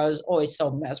remember I was always so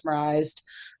mesmerized.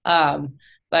 Um,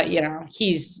 but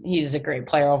he's a great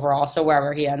player overall. So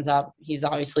wherever he ends up, he's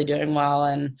obviously doing well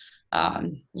and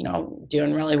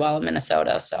doing really well in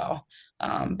Minnesota. So,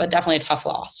 but definitely a tough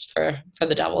loss for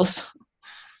the Devils.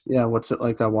 Yeah, what's it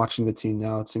like watching the team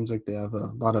now? It seems like they have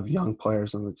a lot of young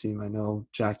players on the team. I know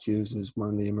Jack Hughes is one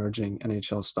of the emerging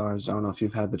NHL stars. I don't know if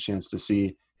you've had the chance to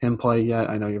see him play yet.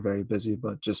 I know you're very busy,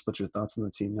 but just what's your thoughts on the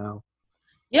team now?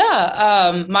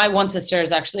 Yeah, my one sister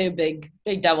is actually a big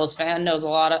Devils fan. Knows a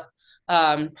lot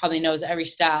of, probably knows every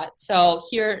stat. So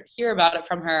hear about it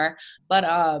from her. But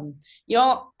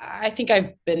I think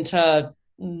I've been to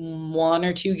one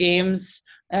or two games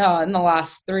in the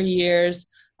last 3 years.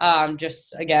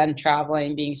 Just again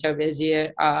traveling, being so busy.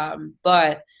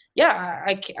 But yeah,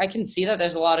 I can see that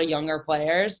there's a lot of younger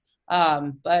players.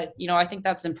 But I think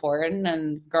that's important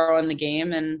and growing the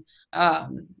game and I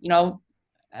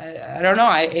don't know.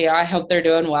 I hope they're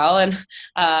doing well, and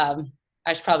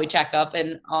I should probably check up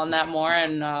and on that more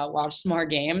and watch some more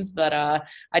games. But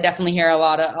I definitely hear a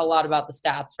lot about the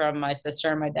stats from my sister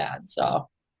and my dad. So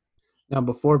Now,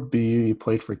 before BU, you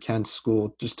played for Kent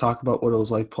School. Just talk about what it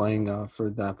was like playing for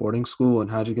that boarding school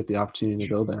and how'd you get the opportunity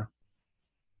to go there?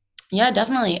 yeah,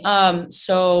 definitely.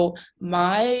 So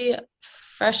my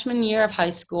freshman year of high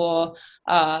school,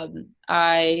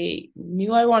 I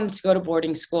knew I wanted to go to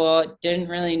boarding school. Didn't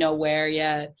really know where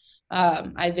yet.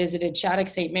 I visited Shattuck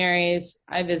St. Mary's.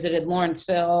 I visited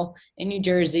Lawrenceville in New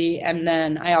Jersey, and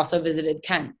then I also visited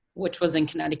Kent, which was in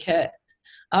Connecticut.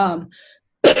 Um,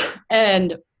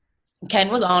 and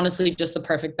Kent was honestly just the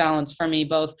perfect balance for me,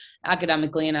 both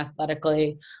academically and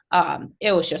athletically.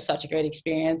 It was just such a great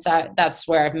experience. That's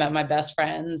where I've met my best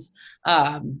friends.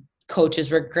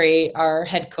 Coaches were great. Our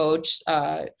head coach,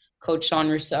 Coach Sean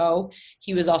Rousseau,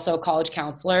 he was also a college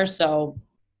counselor. So,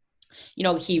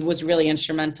 he was really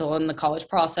instrumental in the college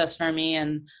process for me.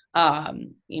 And,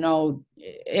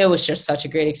 it was just such a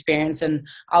great experience. And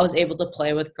I was able to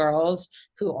play with girls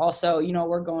who also,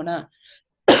 were going to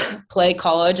play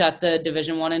college at the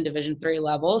Division I and Division III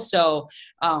level. So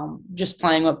just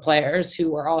playing with players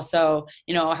who were also,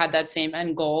 had that same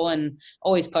end goal and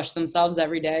always push themselves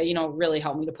every day, really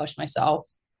helped me to push myself.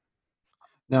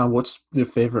 Now, what's your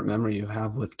favorite memory you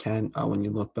have with Kent when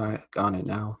you look back on it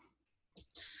now?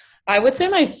 I would say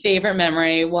my favorite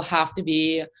memory will have to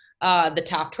be the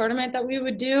TAF tournament that we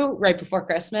would do right before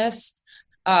Christmas.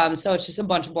 So it's just a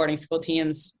bunch of boarding school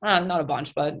teams, not a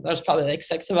bunch, but there's probably like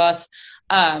six of us.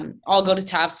 All go to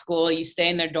TAF school. You stay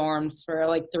in their dorms for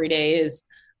like 3 days,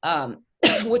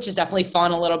 which is definitely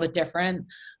fun, a little bit different.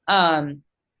 Um,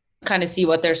 Kind of see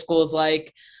what their school's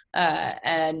like.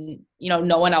 And,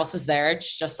 no one else is there.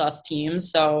 It's just us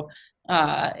teams. So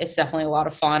it's definitely a lot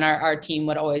of fun. Our team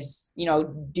would always,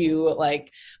 do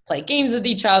like play games with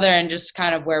each other and just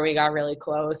kind of where we got really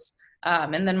close.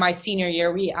 And then my senior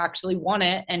year, we actually won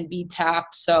it and beat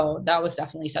Taft. So that was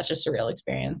definitely such a surreal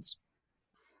experience.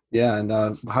 Yeah, and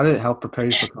how did it help prepare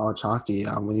you for college hockey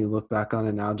when you look back on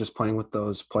it now, just playing with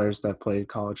those players that played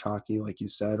college hockey, like you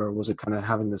said, or was it kind of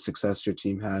having the success your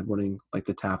team had, winning like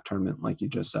the TAF tournament, like you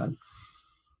just said?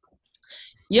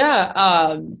 Yeah.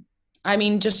 I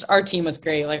mean, just our team was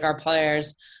great. Like our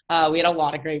players, we had a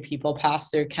lot of great people pass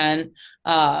through Kent.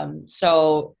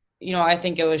 So, I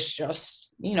think it was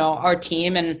just, our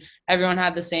team and everyone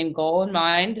had the same goal in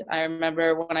mind. I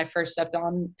remember when I first stepped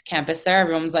on campus there,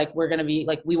 everyone was like, we're going to be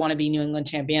like, we want to be New England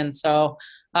champions. So,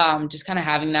 just kind of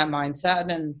having that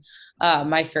mindset. And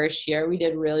my first year, we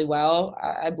did really well.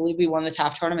 I believe we won the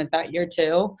TAF tournament that year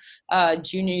too.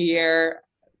 Junior year,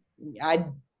 I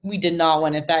we did not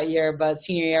win it that year, but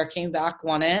senior year came back,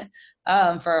 won it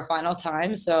for a final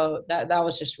time. So that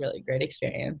was just really great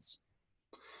experience.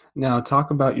 Now,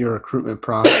 talk about your recruitment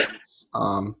process.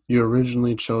 You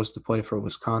originally chose to play for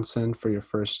Wisconsin for your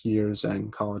first years in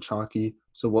college hockey.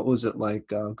 So, what was it like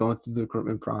going through the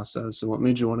recruitment process, and what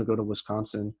made you want to go to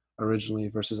Wisconsin originally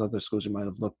versus other schools you might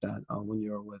have looked at when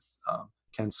you were with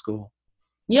Kent School?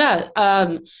 Yeah.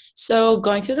 So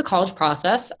going through the college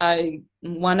process, I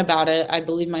went about it, I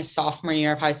believe, my sophomore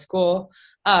year of high school.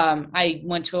 I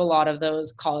went to a lot of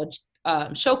those college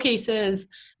showcases,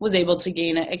 was able to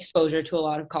gain exposure to a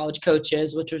lot of college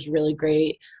coaches, which was really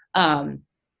great. Um,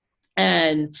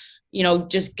 and,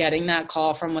 just getting that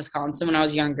call from Wisconsin when I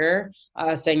was younger,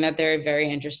 saying that they're very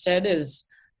interested is,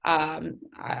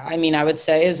 I mean, I would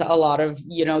say is a lot of,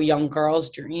 young girls'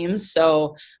 dreams.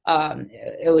 So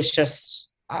it was just,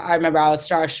 I remember I was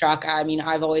starstruck. I mean,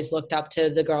 I've always looked up to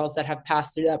the girls that have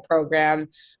passed through that program.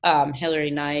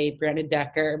 Hillary Knight, Brandon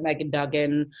Decker, Megan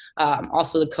Duggan,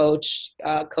 also the coach,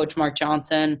 Coach Mark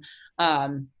Johnson.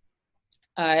 Um,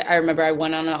 I remember I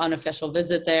went on an unofficial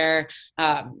visit there,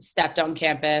 stepped on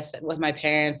campus with my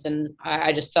parents, and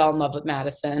I just fell in love with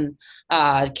Madison.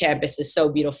 Campus is so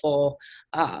beautiful.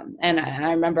 And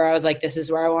I remember I was like, this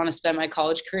is where I want to spend my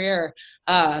college career.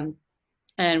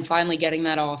 And finally getting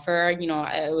that offer,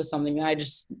 it was something that I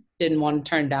just didn't want to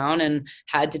turn down and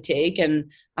had to take.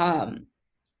 And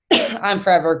I'm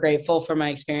forever grateful for my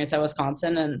experience at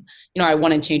Wisconsin. And, I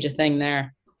wouldn't change a thing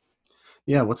there.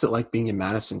 Yeah, what's it like being in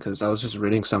Madison? Because I was just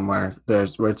reading somewhere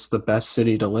there's where it's the best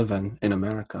city to live in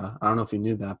America. I don't know if you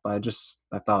knew that, but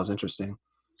I thought it was interesting.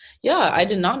 Yeah, I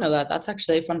did not know that. That's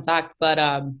actually a fun fact. But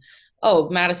oh,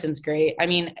 Madison's great. I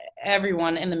mean,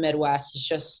 everyone in the Midwest is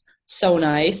just so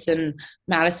nice, and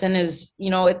Madison is,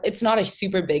 it's not a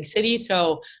super big city,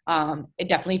 so it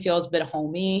definitely feels a bit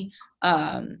homey.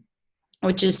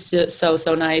 Which is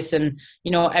so nice, and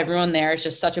everyone there is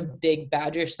just such a big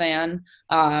Badgers fan.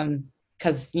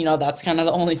 because that's kind of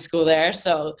the only school there.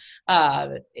 So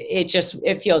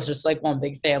it feels just like one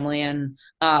big family, and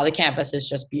the campus is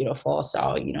just beautiful.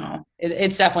 So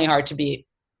it's definitely hard to beat.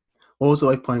 What was it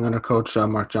like playing under Coach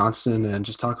Mark Johnson? And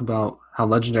just talk about how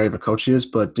legendary of a coach he is.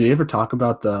 But did you ever talk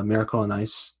about the Miracle on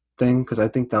Ice thing? Because I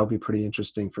think that would be pretty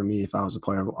interesting for me if I was a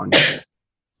player on your team.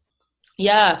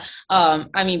 Yeah,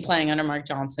 I mean, playing under Mark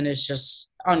Johnson is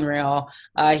just unreal.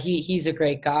 He's a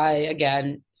great guy.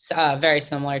 Again, very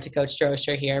similar to Coach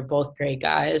Droscher here. Both great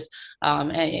guys,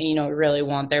 and really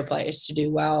want their players to do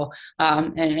well,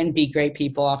 and be great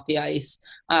people off the ice.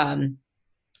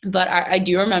 But I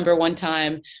do remember one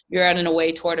time we were at an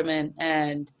away tournament,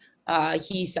 and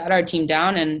he sat our team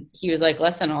down and he was like,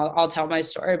 listen, I'll tell my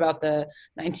story about the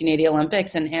 1980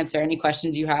 Olympics and answer any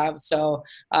questions you have. So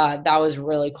that was a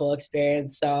really cool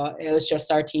experience. So it was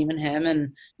just our team and him,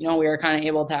 and we were kind of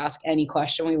able to ask any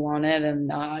question we wanted,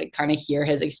 and kind of hear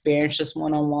his experience just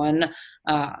one-on-one,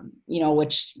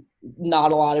 which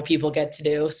not a lot of people get to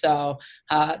do. So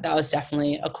that was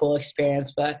definitely a cool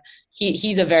experience. But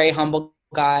he's a very humble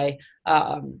guy.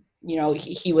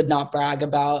 He would not brag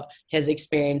about his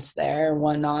experience there and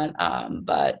whatnot.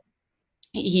 But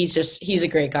he's a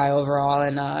great guy overall,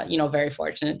 and very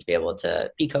fortunate to be able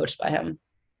to be coached by him.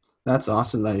 That's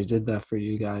awesome that he did that for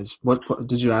you guys. What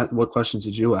questions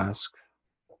did you ask,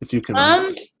 if you can remember?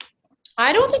 Um,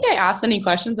 I don't think I asked any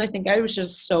questions. I think I was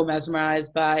just so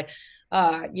mesmerized by,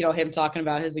 him talking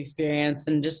about his experience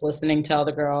and just listening to all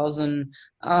the girls. And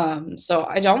so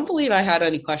I don't believe I had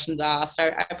any questions asked.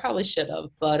 I probably should have,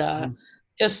 but Mhm.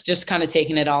 just kind of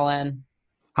taking it all in.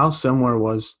 How similar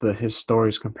was his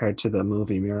stories compared to the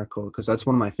movie Miracle? Because that's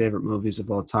one of my favorite movies of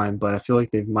all time, but I feel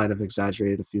like they might have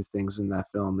exaggerated a few things in that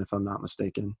film, if I'm not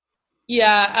mistaken.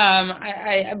 Yeah,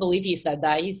 I believe he said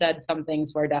that. He said some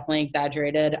things were definitely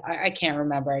exaggerated. I can't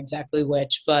remember exactly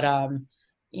which, but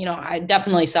I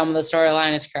definitely, some of the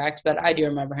storyline is correct, but I do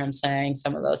remember him saying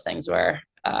some of those things were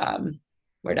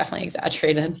definitely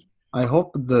exaggerated. I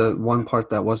hope the one part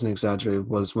that wasn't exaggerated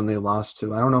was when they lost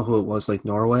to, I don't know who it was, like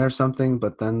Norway or something,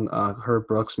 but then Herb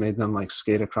Brooks made them like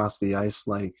skate across the ice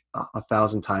like a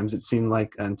thousand times, it seemed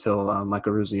like, until Micah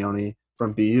Ruzioni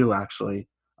from BU actually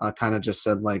kind of just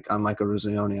said, like, I'm Micah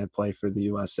Ruzioni, I play for the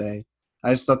USA.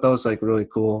 I just thought that was like really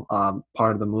cool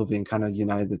part of the movie and kind of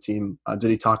united the team.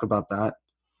 Did he talk about that?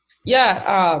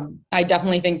 Yeah, I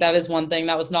definitely think that is one thing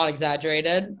that was not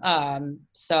exaggerated.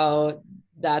 So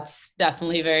that's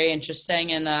definitely very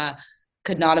interesting, and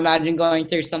could not imagine going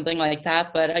through something like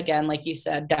that. But again, like you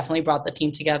said, definitely brought the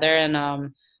team together, and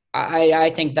I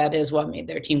think that is what made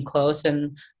their team close.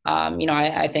 And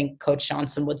I think Coach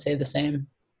Johnson would say the same.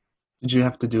 Did you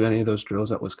have to do any of those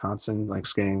drills at Wisconsin, like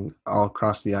skating all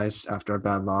across the ice after a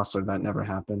bad loss, or that never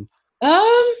happened?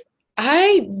 Um,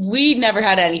 we never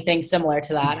had anything similar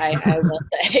to that. I will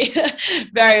say,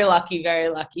 very lucky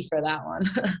for that one.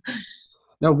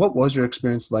 Now, what was your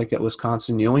experience like at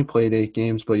Wisconsin? You only played 8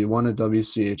 games, but you won a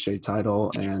WCHA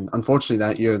title, and unfortunately,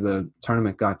 that year the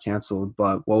tournament got canceled.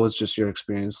 But what was just your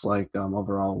experience like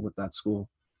overall with that school?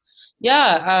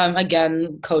 Yeah,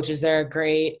 again, coaches there are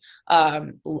great.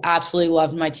 Absolutely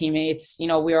loved my teammates. We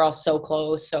were all so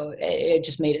close, so it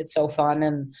just made it so fun.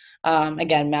 And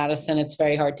again, Madison, it's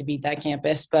very hard to beat that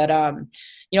campus. But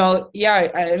yeah,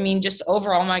 I mean, just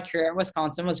overall, my career at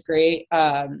Wisconsin was great.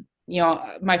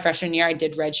 My freshman year, I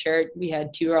did redshirt. We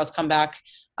had two girls come back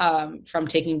from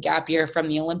taking gap year from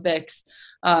the Olympics.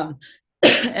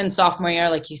 And sophomore year,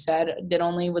 like you said,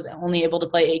 was only able to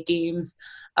play 8 games.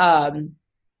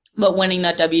 But winning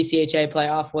that WCHA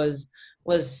playoff was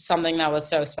something that was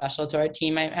so special to our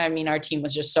team. I mean, our team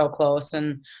was just so close,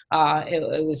 and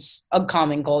it was a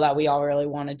common goal that we all really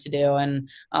wanted to do, and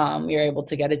we were able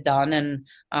to get it done. And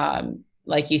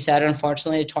like you said,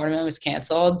 unfortunately, the tournament was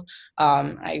canceled.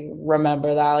 I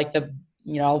remember that like the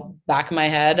back of my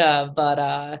head,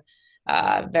 but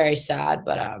very sad.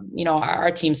 But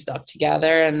our team stuck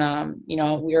together, and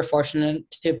we were fortunate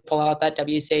to pull out that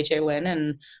WCHA win.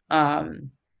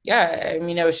 And yeah, I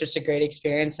mean, it was just a great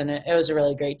experience, and it was a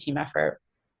really great team effort.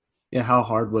 Yeah, how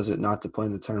hard was it not to play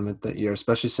in the tournament that year,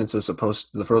 especially since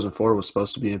the Frozen Four was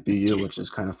supposed to be at BU, which is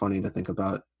kind of funny to think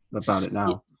about it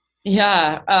now.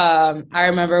 Yeah, I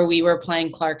remember we were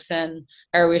playing Clarkson,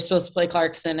 or we were supposed to play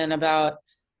Clarkson, and about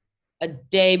a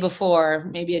day before,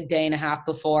 maybe a day and a half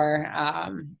before,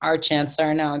 our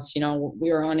chancellor announced,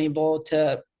 we were unable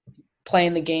to play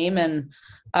in the game, and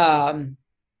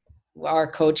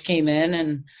our coach came in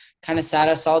and kind of sat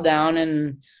us all down.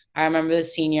 And I remember the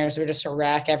seniors were just a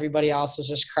wreck. Everybody else was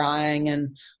just crying.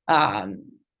 And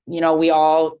we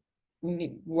all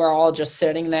we're all just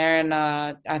sitting there, and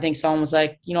I think someone was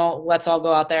like, let's all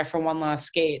go out there for one last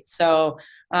skate. So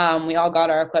we all got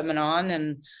our equipment on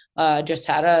and just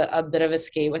had a bit of a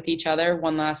skate with each other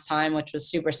one last time, which was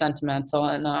super sentimental.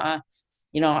 And I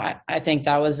think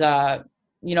that was a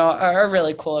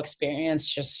really cool experience,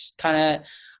 just kind of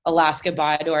a last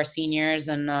goodbye to our seniors.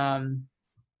 And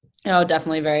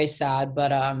definitely very sad,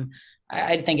 but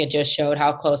I think it just showed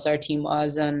how close our team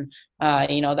was, and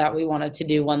that we wanted to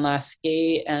do one last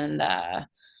skate. And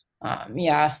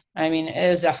yeah, I mean, it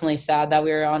was definitely sad that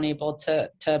we were unable to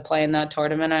play in that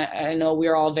tournament. I know we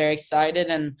were all very excited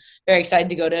and very excited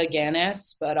to go to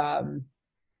Aganis, but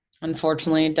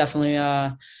unfortunately, it definitely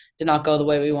did not go the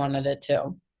way we wanted it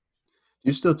to. Do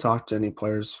you still talk to any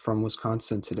players from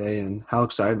Wisconsin today, and how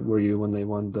excited were you when they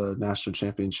won the national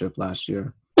championship last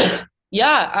year?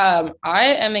 Yeah, I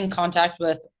am in contact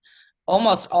with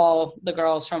almost all the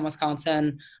girls from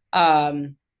Wisconsin.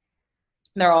 Um,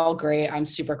 they're all great. I'm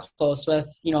super close with,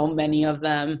 many of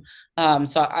them.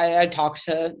 So I talk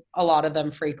to a lot of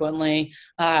them frequently.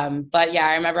 But yeah,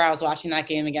 I remember I was watching that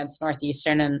game against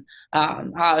Northeastern, and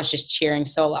I was just cheering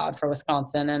so loud for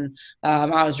Wisconsin. And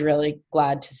I was really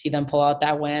glad to see them pull out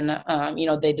that win.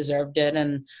 They deserved it.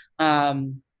 And, I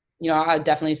was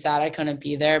definitely sad I couldn't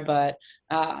be there, but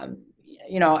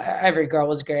every girl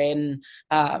was great, and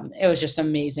it was just an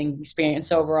amazing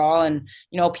experience overall. And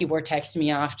people were texting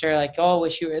me after like, "Oh,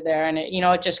 wish you were there," and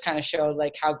it just kind of showed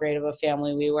like how great of a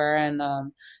family we were. And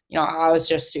I was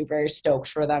just super stoked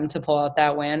for them to pull out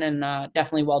that win, and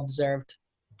definitely well deserved.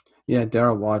 Yeah,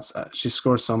 Dara Watts, she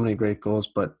scored so many great goals,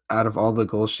 but out of all the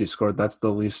goals she scored, that's the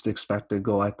least expected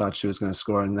goal I thought she was going to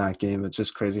score in that game. It's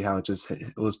just crazy how it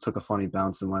took a funny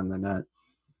bounce and went in the net.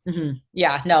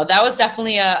 Yeah, no, that was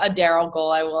definitely a Daryl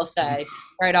goal, I will say,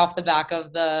 right off the back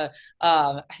of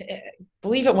I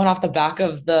believe it went off the back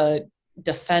of the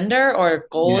defender or Yeah,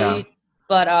 goalie.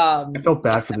 But I felt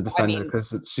bad for the I defender mean,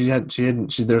 because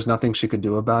there's nothing she could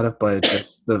do about it. But it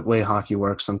just the way hockey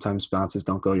works, sometimes bounces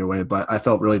don't go your way. But I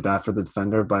felt really bad for the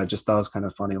defender. But I just thought it was kind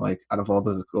of funny. Like out of all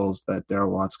the goals that Dara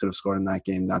Watts could have scored in that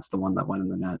game, that's the one that went in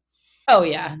the net. oh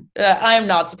yeah, I'm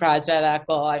not surprised by that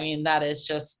goal. I mean, that is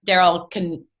just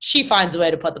she finds a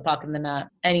way to put the puck in the net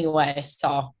anyway.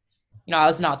 So, I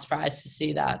was not surprised to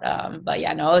see that. But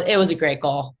yeah, no, it was a great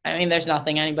goal. I mean, there's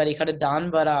nothing anybody could have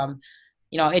done, but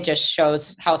it just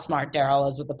shows how smart Daryl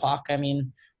is with the puck. I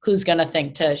mean, who's gonna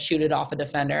think to shoot it off a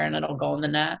defender and it'll go in the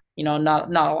net? Not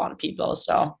a lot of people.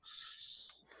 So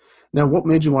Now, what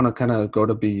made you want to kind of go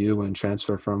to BU and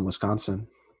transfer from Wisconsin?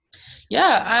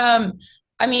 yeah,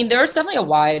 I mean, there was definitely a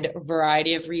wide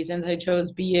variety of reasons I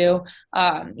chose BU.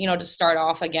 To start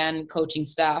off again, coaching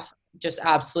staff just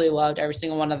absolutely loved every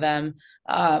single one of them.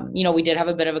 We did have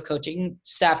a bit of a coaching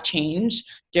staff change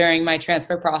during my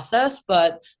transfer process,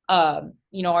 but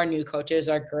our new coaches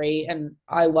are great, and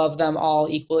I love them all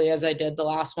equally as I did the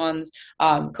last ones.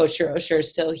 Coach Rocher is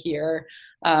still here.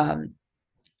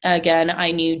 Again,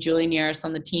 I knew Julie Neris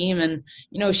on the team, and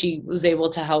she was able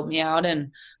to help me out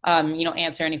and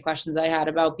answer any questions I had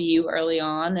about BU early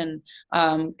on,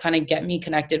 and kind of get me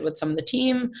connected with some of the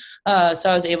team. So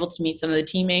I was able to meet some of the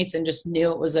teammates and just knew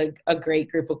it was a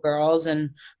great group of girls. And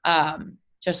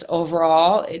just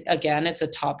overall, it's a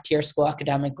top tier school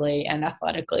academically and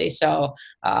athletically. So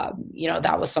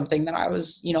that was something that I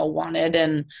was wanted,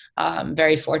 and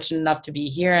very fortunate enough to be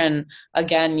here. And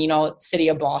again, city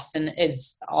of Boston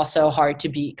is also hard to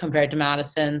beat compared to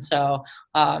Madison. So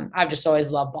I've just always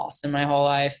loved Boston my whole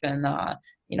life. And,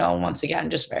 once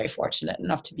again, just very fortunate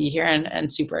enough to be here,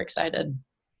 and super excited.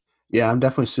 Yeah, I'm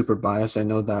definitely super biased. I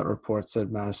know that report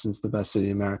said Madison's the best city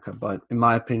in America, but in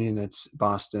my opinion, it's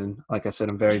Boston. Like I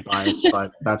said, I'm very biased,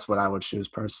 but that's what I would choose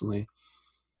personally.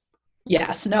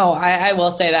 Yes, no, I will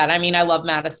say that. I mean, I love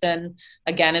Madison.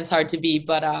 Again, it's hard to beat,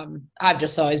 but I've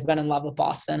just always been in love with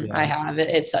Boston. I Yeah. have.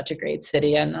 It's such a great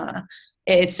city, and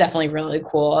it's definitely really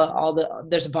cool.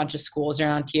 There's a bunch of schools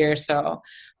around here, so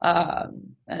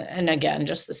and again,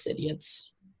 just the city,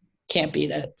 it's can't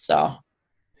beat it. So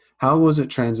How was it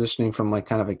transitioning from like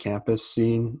kind of a campus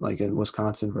scene, like in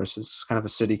Wisconsin, versus kind of a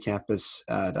city campus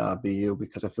at BU?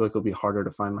 Because I feel like it'll be harder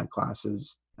to find my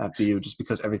classes at BU just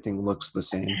because everything looks the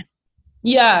same.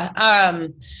 yeah,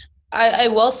 I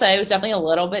will say it was definitely a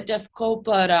little bit difficult,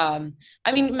 but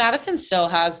I mean, Madison still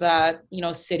has that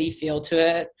city feel to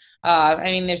it. I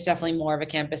mean, there's definitely more of a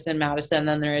campus in Madison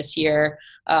than there is here,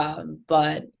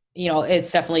 but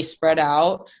it's definitely spread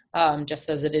out, just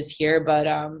as it is here. But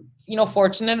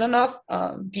fortunate enough,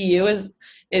 BU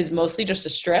is mostly just a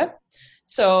strip.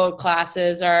 So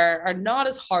classes are not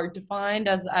as hard to find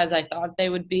as I thought they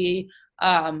would be.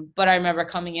 But I remember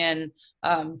coming in,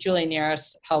 Julie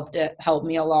Neris helped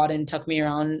me a lot and took me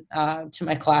around to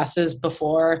my classes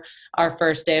before our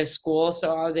first day of school.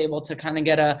 So I was able to kind of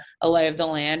get a lay of the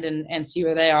land and see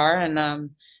where they are. And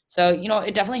so,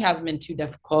 it definitely hasn't been too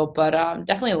difficult, but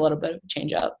definitely a little bit of a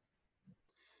change up.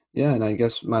 Yeah, and I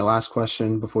guess my last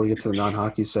question before we get to the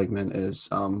non-hockey segment is,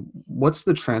 what's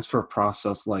the transfer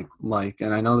process like?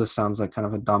 And I know this sounds like kind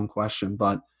of a dumb question,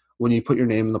 but when you put your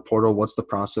name in the portal, what's the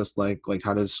process like? Like,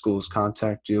 how does schools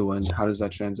contact you, and how does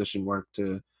that transition work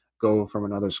to go from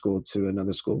another school to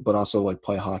another school, but also like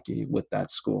play hockey with that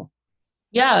school?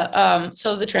 Yeah.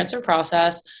 So the transfer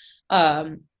process.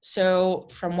 So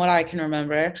from what I can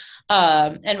remember,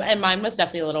 and mine was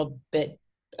definitely a little bit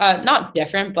not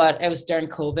different, but it was during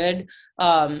COVID.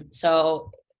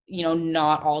 So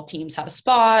not all teams had a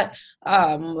spot,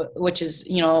 which is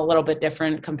a little bit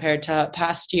different compared to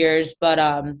past years. But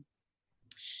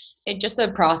it just the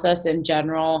process in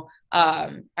general.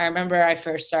 I remember I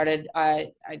first started.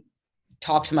 I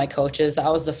talked to my coaches.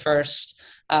 That was the first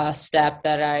step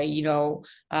that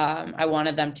I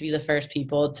wanted them to be the first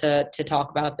people to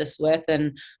talk about this with.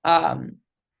 And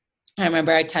I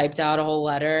remember I typed out a whole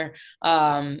letter.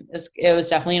 It was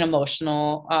definitely an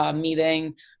emotional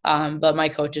meeting, but my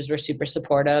coaches were super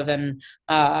supportive and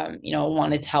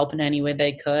wanted to help in any way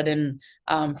they could. And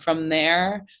from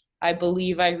there, I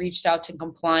believe I reached out to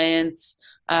compliance.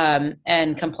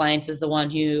 And compliance is the one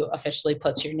who officially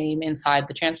puts your name inside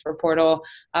the transfer portal.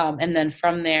 And then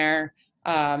from there,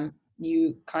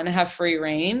 you kind of have free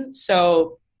reign.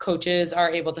 So coaches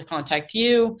are able to contact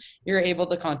you, you're able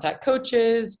to contact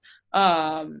coaches.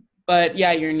 But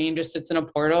yeah, your name just sits in a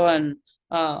portal. And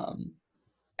um,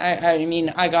 I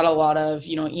mean, I got a lot of,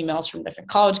 emails from different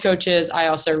college coaches. I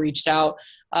also reached out,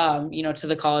 to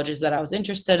the colleges that I was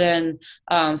interested in.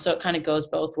 So it kind of goes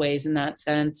both ways in that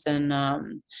sense. And,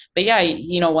 but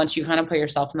yeah, once you kind of put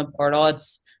yourself in the portal,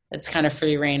 it's kind of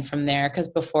free reign from there. Cause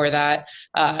before that,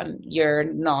 you're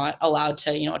not allowed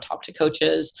to, talk to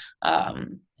coaches.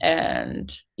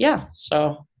 And yeah,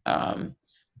 so,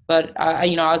 but I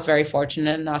was very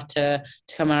fortunate enough to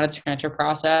come out of the transfer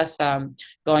process,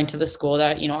 going to the school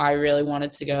that I really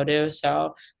wanted to go to.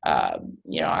 So I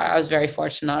was very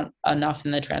fortunate enough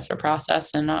in the transfer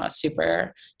process, and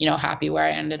super happy where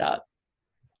I ended up.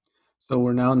 So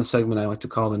we're now in the segment I like to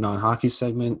call the non-hockey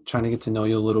segment, trying to get to know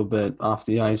you a little bit off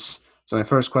the ice. So my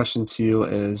first question to you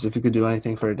is, if you could do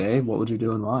anything for a day, what would you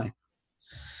do and why?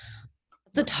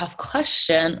 It's a tough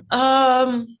question.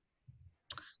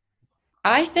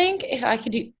 I think if I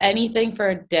could do anything for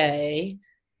a day,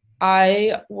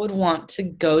 I would want to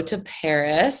go to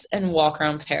Paris and walk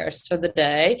around Paris for the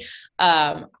day.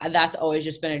 That's always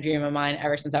just been a dream of mine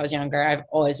ever since I was younger. I've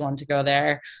always wanted to go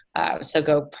there. So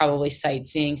go probably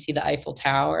sightseeing, see the Eiffel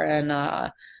Tower,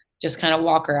 and just kind of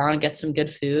walk around and get some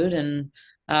good food. And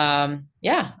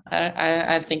yeah,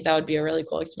 I think that would be a really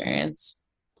cool experience.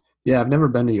 Yeah, I've never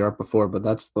been to Europe before, but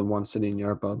that's the one city in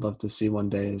Europe I'd love to see one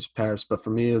day is Paris. But for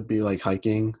me, it would be like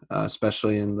hiking,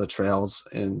 especially in the trails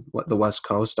in the West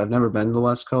Coast. I've never been to the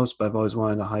West Coast, but I've always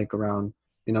wanted to hike around,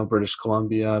 British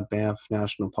Columbia, Banff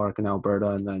National Park in Alberta,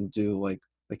 and then do like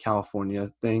the California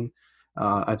thing.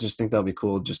 I just think that would be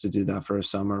cool just to do that for a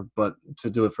summer, but to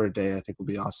do it for a day, I think would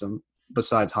be awesome.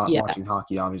 Besides Yeah. watching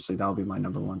hockey, obviously that would be my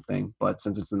number one thing. But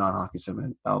since it's the non-hockey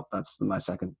segment, that's my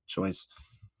second choice.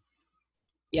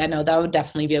 Yeah, no, that would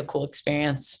definitely be a cool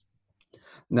experience.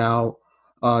 Now,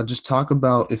 just talk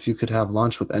about if you could have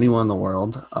lunch with anyone in the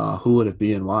world, who would it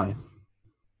be and why?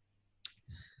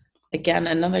 Again,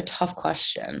 another tough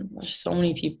question. There's so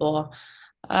many people.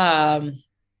 Um,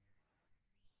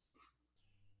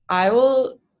 I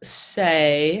will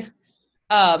say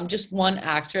just one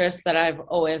actress that I've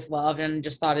always loved and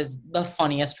just thought is the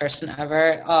funniest person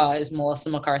ever is Melissa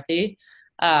McCarthy.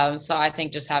 So I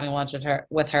think just having lunch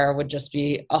with her would just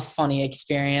be a funny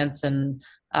experience and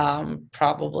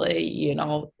probably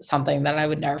something that I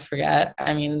would never forget.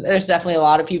 I mean, there's definitely a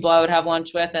lot of people I would have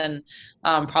lunch with, and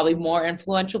probably more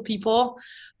influential people.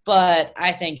 But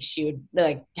I think she would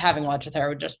like having lunch with her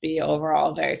would just be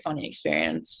overall a very funny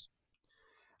experience.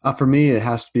 For me, it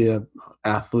has to be a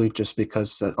athlete just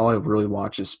because all I really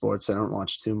watch is sports. I don't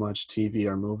watch too much TV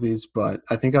or movies, but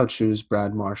I think I'll choose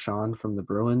Brad Marchand from the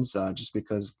Bruins just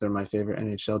because they're my favorite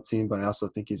NHL team. But I also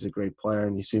think he's a great player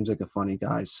and he seems like a funny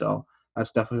guy. So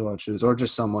that's definitely what I'll choose, or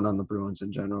just someone on the Bruins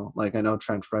in general. Like I know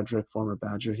Trent Frederick, former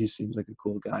Badger. He seems like a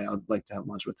cool guy. I'd like to have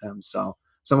lunch with him. So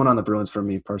someone on the Bruins for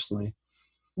me personally.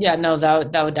 Yeah, no,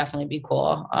 that would definitely be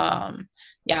cool.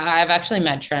 Yeah, I've actually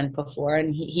met Trent before,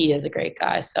 and he is a great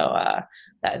guy. So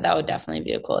that would definitely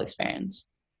be a cool experience.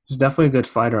 He's definitely a good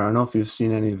fighter. I don't know if you've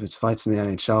seen any of his fights in the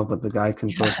NHL, but the guy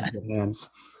can throw some good hands.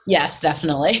 Yes,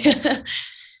 definitely.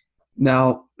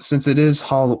 Now, since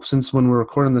when we're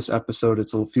recording this episode,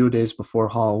 it's a few days before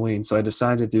Halloween, so I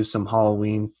decided to do some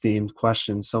Halloween themed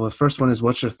questions. So the first one is,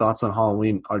 what's your thoughts on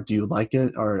Halloween? Or do you like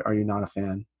it, or are you not a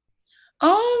fan?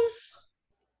 Um,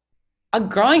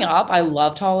 Growing up, I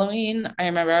loved Halloween. I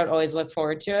remember I would always look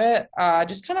forward to it.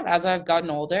 Just kind of as I've gotten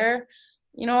older,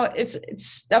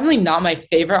 it's definitely not my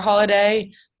favorite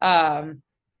holiday. I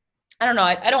don't know.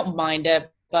 I don't mind it,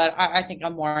 but I think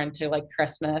I'm more into like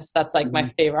Christmas. That's like my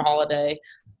Mhm. favorite holiday.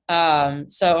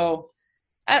 So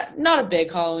not a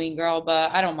big Halloween girl,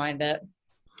 but I don't mind it.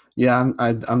 Yeah,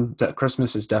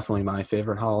 Christmas is definitely my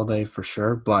favorite holiday for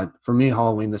sure. But for me,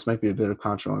 Halloween, this might be a bit of a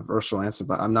controversial answer,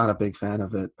 but I'm not a big fan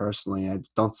of it personally. I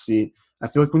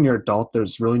feel like when you're adult,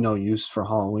 there's really no use for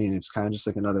Halloween. It's kind of just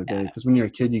like another day. Because when you're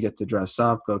a kid, you get to dress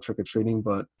up, go trick or treating.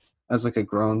 But as like a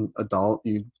grown adult,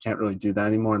 you can't really do that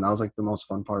anymore. And that was like the most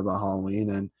fun part about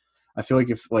Halloween. And I feel like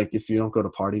if you don't go to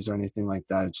parties or anything like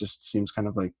that, it just seems kind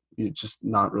of like it's just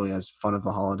not really as fun of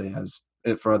a holiday as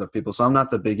it for other people. So I'm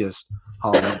not the biggest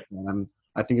Halloween fan.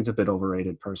 I think it's a bit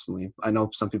overrated personally. I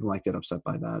know some people might get upset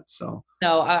by that. So,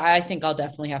 No, I think I'll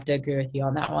definitely have to agree with you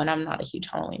on that one. I'm not a huge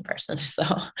Halloween person, so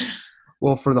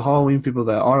well, for the Halloween people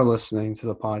that are listening to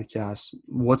the podcast,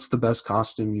 what's the best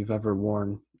costume you've ever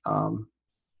worn?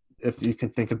 If you can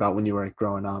think about when you were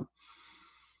growing up.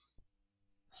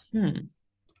 hmm.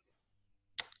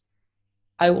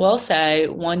 I will say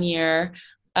one year,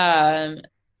 um,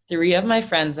 three of my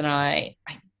friends and I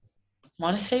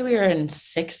want to say we were in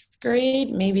sixth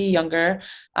grade, maybe younger,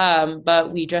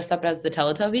 but we dressed up as the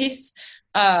Teletubbies.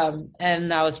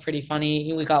 And that was pretty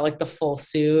funny. We got like the full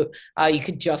suit. You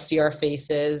could just see our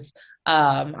faces.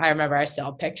 I remember I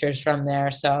saw pictures from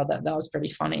there, so that was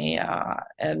pretty funny. I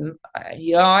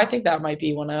think that might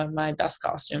be one of my best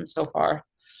costumes so far.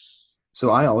 So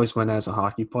I always went as a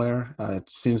hockey player. It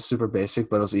seems super basic,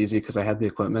 but it was easy because I had the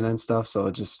equipment and stuff.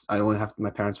 So I wouldn't have my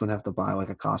parents wouldn't have to buy like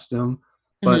a costume.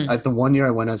 But Mhm. at the one year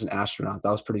I went as an astronaut, that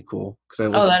was pretty cool because I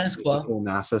Oh, looked that is like the cool. full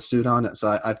NASA suit on it. So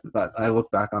I look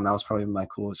back on that was probably my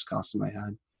coolest costume I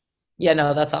had. Yeah,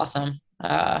 no, that's awesome.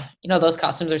 Those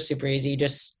costumes are super easy. You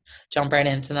just jump right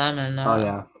into them and Oh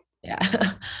yeah.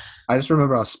 yeah. I just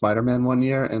remember I was Spider-Man one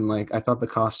year and like I thought the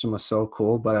costume was so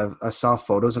cool, but I saw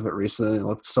photos of it recently and it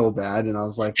looked so bad and I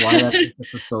was like, why did I think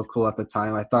this was so cool at the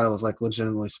time? I thought it was like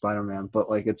legitimately Spider-Man, but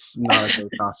like it's not a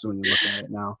great costume when you look at it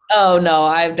now. Oh no,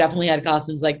 I've definitely had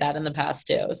costumes like that in the past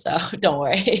too, so don't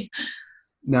worry.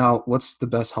 Now, what's the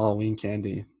best Halloween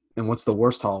candy? And what's the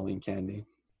worst Halloween candy?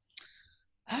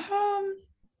 Um,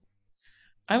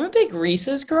 I'm a big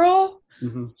Reese's girl,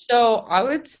 Hmm. so I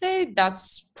would say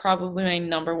that's probably my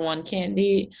number one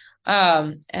candy.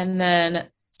 And then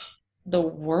the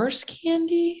worst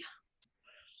candy,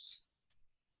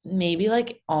 maybe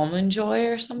like almond joy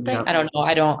or something. Yeah, I don't know.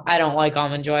 I don't like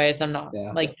almond joys. I'm not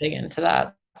yeah. like big into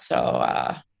that.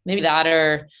 So maybe that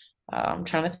or I'm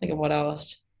trying to think of what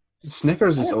else.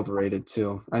 Snickers is overrated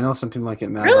too. I know some people might get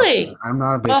mad about that. Really? I'm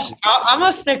not a big Oh, Snickers I'm fan.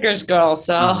 a Snickers girl,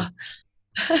 so Um,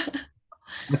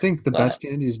 I think the but best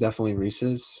candy is definitely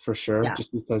Reese's for sure, yeah.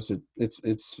 just because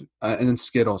and then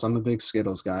Skittles. I'm a big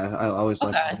Skittles guy. I always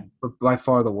like Okay. them. But by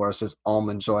far the worst is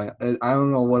Almond Joy. I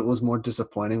don't know what was more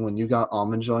disappointing when you got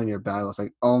Almond Joy in your bag. I was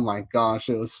like, oh my gosh,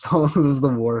 it was so it was the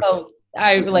worst. So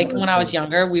I The like when I was worst.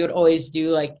 younger, we would always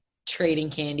do like trading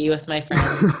candy with my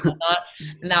friends and whatnot.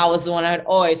 And that was the one I'd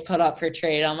always put up for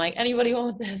trade. I'm like, anybody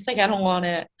want this? Like, I don't want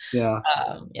it. Yeah.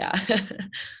 Yeah.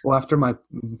 Well, after my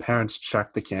parents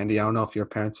checked the candy, I don't know if your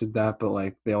parents did that, but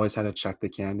like they always had to check the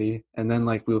candy, and then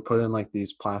like we would put in like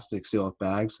these plastic seal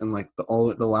bags, and like the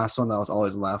last one that was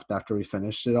always left after we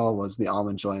finished it all was the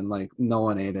almond joy, and like no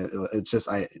one ate it. It's just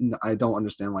I don't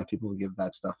understand why people would give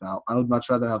that stuff out. I would much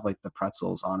rather have like the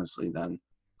pretzels, honestly, than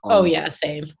Oh almond. yeah,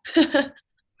 same.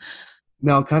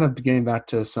 Now, kind of getting back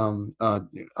to some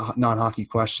non-hockey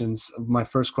questions. My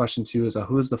first question to you is,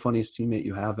 who is the funniest teammate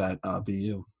you have at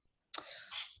BU?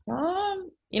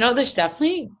 There's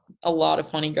definitely a lot of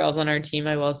funny girls on our team,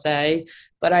 I will say,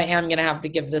 but I am gonna have to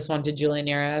give this one to Julie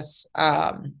Neris.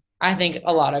 I think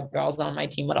a lot of girls on my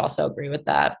team would also agree with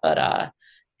that, but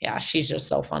yeah, she's just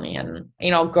so funny. And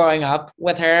growing up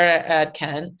with her at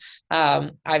Kent,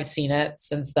 I've seen it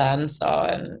since then. So,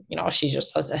 and she's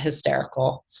just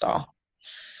hysterical. So,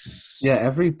 Yeah,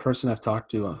 every person I've talked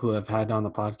to who I've had on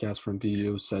the podcast from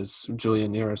BU says Julia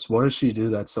Nearest. What does she do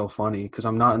that's so funny? Because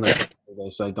I'm not in the same today,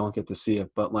 so I don't get to see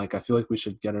it. But like, I feel like we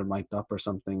should get her mic'd up or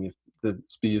something if the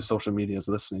speed of social media is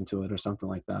listening to it or something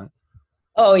like that.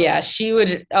 Oh yeah, she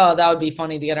would. Oh, that would be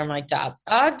funny to get her mic'd up.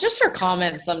 Just her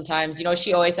comments sometimes.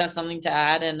 She always has something to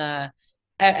add, and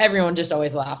everyone just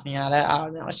always laughing at it. I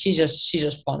don't know. She's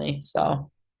just funny. So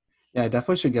Yeah, I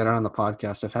definitely should get her on the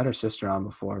podcast. I've had her sister on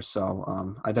before,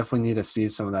 so I definitely need to see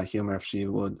some of that humor if she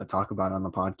would talk about it on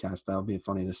the podcast. That would be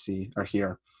funny to see or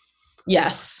hear.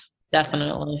 yes,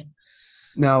 definitely.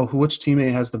 Now, which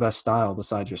teammate has the best style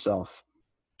besides yourself?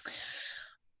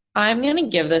 I'm gonna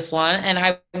give this one, and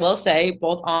I will say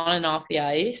both on and off the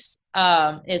ice,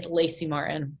 is Lacey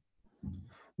Martin.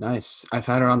 Nice. I've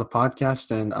had her on the podcast,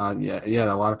 and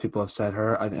yeah, a lot of people have said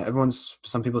her.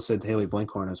 Some people said Haley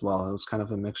Blinkhorn as well. It was kind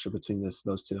of a mixture between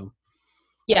those two.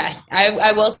 Yeah,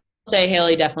 I will say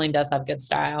Haley definitely does have good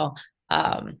style.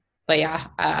 But yeah,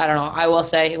 I don't know. I will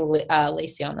say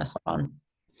Lacey on this one.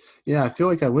 Yeah, I feel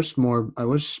like I wish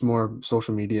more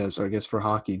social medias, or I guess for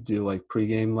hockey, do like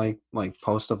pregame like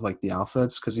post of like the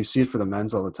outfits, because you see it for the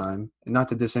men's all the time. And not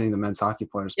to diss any of the men's hockey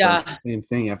players, but it's Yeah, the same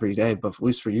thing every day. But at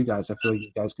least for you guys, I feel like you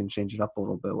guys can change it up a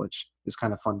little bit, which is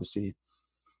kind of fun to see.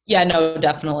 yeah, no,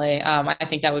 definitely. I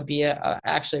think that would be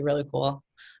actually really cool.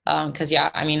 Because yeah,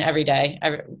 I mean, every day,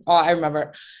 I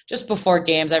remember just before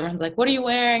games, everyone's like, "What are you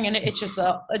wearing?" And it's just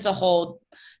it's a whole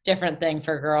different thing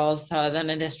for girls than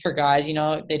it is for guys.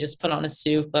 They just put on a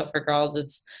suit, but for girls,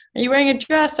 it's, are you wearing a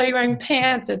dress? Are you wearing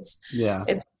pants? Yeah.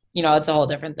 It's a whole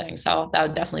different thing. So that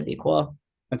would definitely be cool.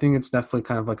 I think it's definitely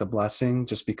kind of like a blessing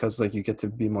just because like you get to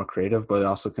be more creative, but it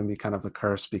also can be kind of a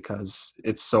curse because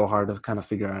it's so hard to kind of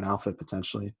figure out an outfit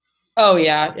potentially. Oh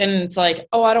yeah, and it's like,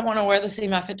 oh, I don't want to wear the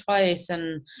same outfit twice,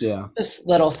 and Yeah. just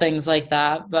little things like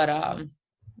that. But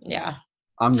yeah,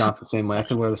 I'm not the same way. I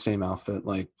could wear the same outfit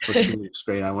like for 2 weeks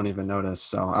straight. I wouldn't even notice.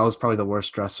 So I was probably the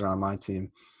worst dresser on my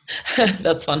team.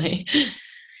 that's funny.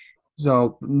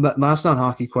 So last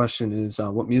non-hockey question is,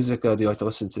 what music do you like to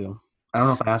listen to? I don't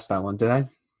know if I asked that one. Did I?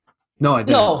 No, I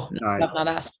didn't. No, All right. I'm not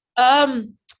asked.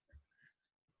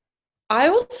 I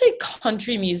will say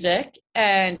country music,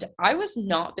 and I was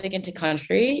not big into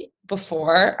country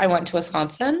before I went to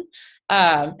Wisconsin.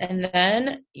 And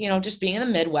then, just being in the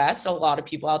Midwest, a lot of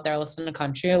people out there listen to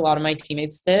country. A lot of my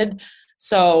teammates did.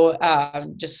 So,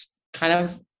 just kind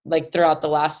of like throughout the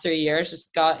last 3 years,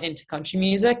 just got into country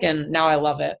music, and now I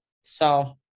love it.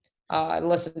 So, I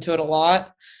listen to it a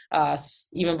lot,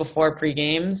 even before pre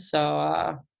games.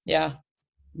 So, yeah.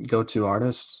 Go-to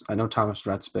artists? I know Thomas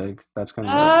Rhett's big. That's kind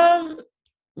of the Um,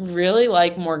 Really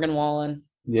like Morgan Wallen.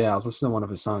 yeah. I was listening to one of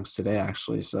his songs today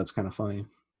actually, so that's kind of funny.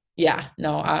 Yeah,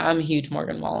 no, I'm a huge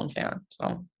Morgan Wallen fan.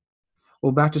 So,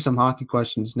 Well, back to some hockey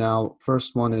questions now.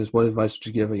 First one is, what advice would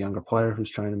you give a younger player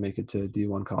who's trying to make it to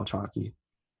D1 college hockey?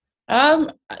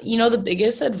 the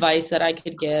biggest advice that I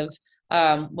could give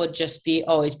would just be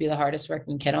always be the hardest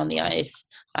working kid on the ice.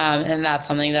 And that's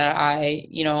something that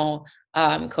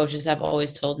coaches have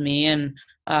always told me, and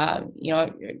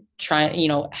try,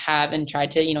 have and try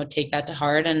to, take that to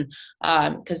heart. And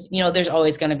because, there's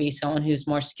always going to be someone who's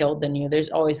more skilled than you. There's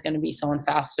always going to be someone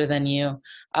faster than you.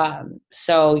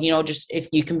 So, just if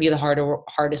you can be the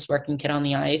hardest working kid on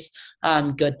the ice,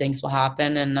 good things will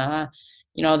happen. And,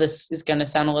 this is going to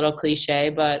sound a little cliche,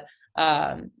 but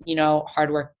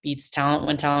hard work beats talent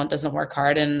when talent doesn't work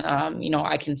hard. And,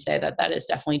 I can say that that is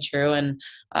definitely true. And,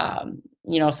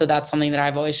 so that's something that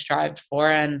I've always strived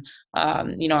for. And,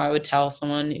 I would tell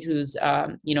someone who's,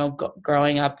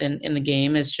 growing up in the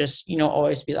game is just,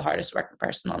 always be the hardest working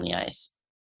person on the ice.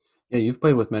 Yeah, you've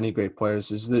played with many great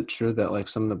players. Is it true that like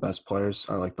some of the best players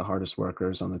are like the hardest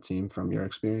workers on the team from your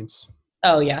experience?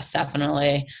 Oh yes,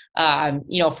 definitely.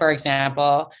 For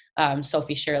example,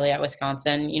 Sophie Shirley at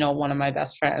Wisconsin, one of my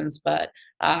best friends, but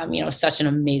such an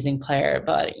amazing player,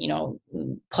 but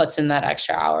puts in that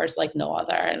extra hours like no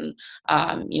other. And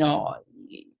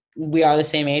we are the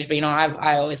same age, but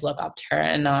I always look up to her,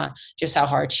 and just how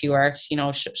hard she works.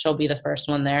 She'll be the first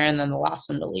one there, and then the last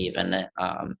one to leave, and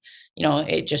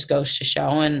it just goes to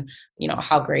show, and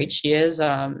how great she is,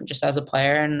 just as a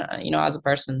player, and as a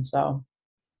person. So.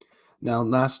 Now,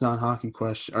 last hockey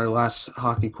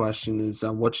question is,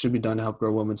 what should be done to help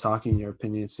grow women's hockey? In your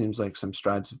opinion, it seems like some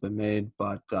strides have been made,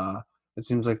 but it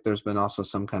seems like there's been also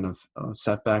some kind of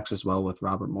setbacks as well with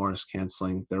Robert Morris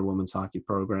canceling their women's hockey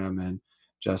program, and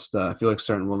just I feel like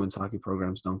certain women's hockey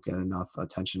programs don't get enough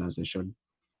attention as they should.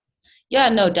 Yeah,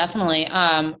 no, definitely.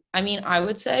 I mean, I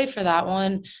would say for that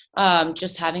one,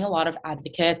 just having a lot of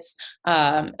advocates,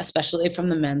 especially from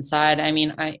the men's side. I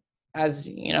mean, as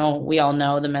we all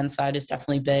know, the men's side is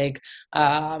definitely big,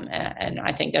 and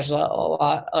I think there's a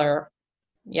lot, or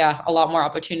yeah, a lot more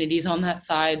opportunities on that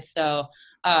side. So,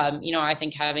 I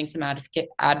think having some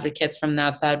advocates from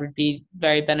that side would be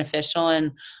very beneficial,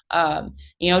 and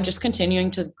just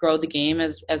continuing to grow the game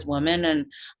as women. And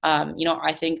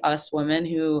I think us women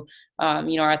who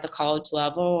are at the college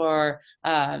level, or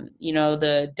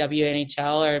the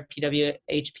WNHL or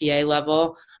PWHPA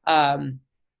level.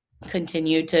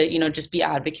 Continue to just be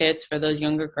advocates for those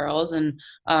younger girls, and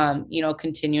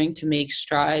continuing to make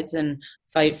strides and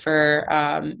fight for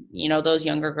those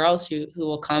younger girls who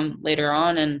will come later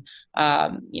on, and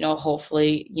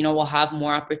hopefully we'll have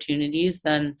more opportunities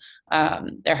than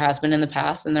there has been in the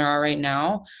past and there are right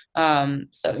now.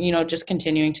 So just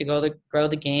continuing to grow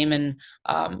the game, and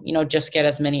just get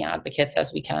as many advocates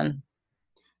as we can.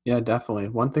 Yeah, definitely.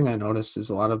 One thing I noticed is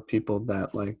a lot of people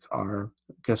that like are,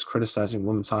 I guess, criticizing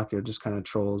women's hockey are just kind of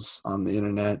trolls on the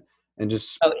internet and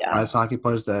just Oh yeah. ice hockey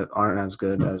players that aren't as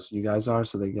good as you guys are,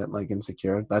 so they get like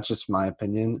insecure. That's just my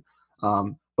opinion.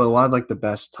 But a lot of like the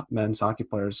best men's hockey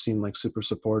players seem like super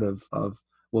supportive of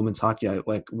women's hockey.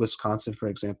 Like Wisconsin, for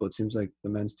example, it seems like the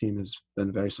men's team has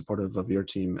been very supportive of your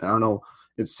team. And I don't know,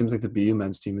 it seems like the BU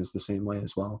men's team is the same way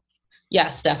as well.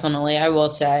 Yes, definitely. I will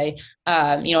say,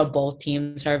 both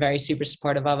teams are very super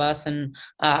supportive of us. And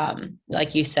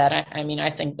like you said, I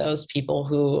think those people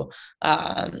who,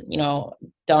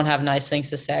 don't have nice things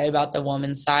to say about the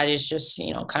women's side is just,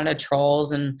 kind of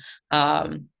trolls. And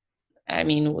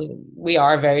we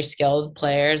are very skilled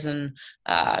players, and,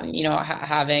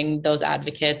 having those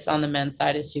advocates on the men's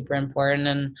side is super important.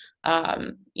 And,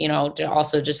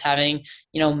 also just having,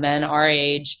 men our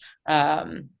age,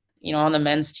 on the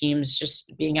men's teams,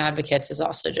 just being advocates is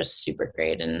also just super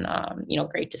great, and,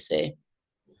 great to see.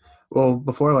 Well,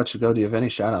 before I let you go, do you have any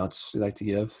shout outs you'd like to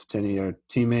give to any of your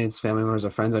teammates, family members, or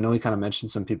friends? I know we kind of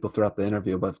mentioned some people throughout the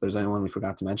interview, but if there's anyone we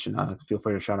forgot to mention, feel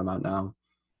free to shout them out now.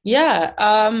 Yeah,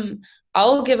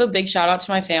 I'll give a big shout out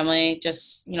to my family,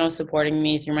 just supporting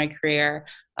me through my career.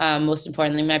 Most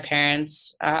importantly, my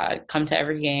parents come to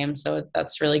every game, so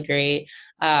that's really great.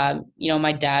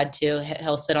 My dad too.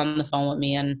 He'll sit on the phone with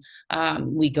me, and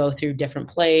we go through different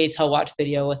plays. He'll watch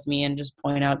video with me and just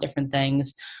point out different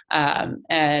things.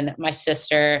 And my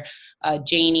sister,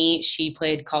 Janie, she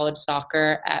played college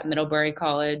soccer at Middlebury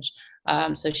College.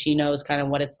 So she knows kind of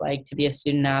what it's like to be a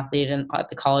student athlete and at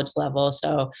the college level.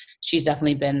 So she's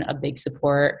definitely been a big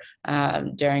support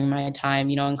during my time,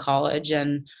 in college.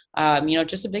 And,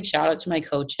 just a big shout out to my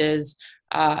coaches.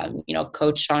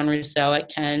 Coach Sean Rousseau at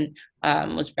Kent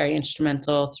was very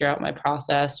instrumental throughout my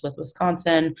process with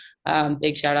Wisconsin.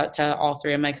 Big shout out to all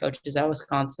three of my coaches at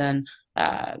Wisconsin.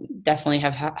 Definitely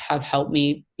have helped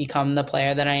me become the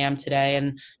player that I am today.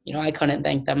 And, I couldn't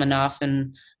thank them enough.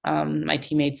 And my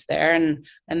teammates there. And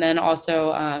then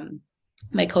also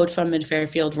my coach from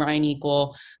Mid-Fairfield, Ryan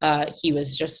Equal, he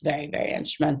was just very, very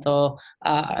instrumental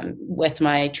with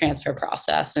my transfer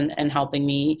process, and helping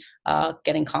me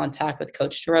get in contact with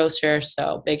Coach DeRocher.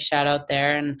 So big shout out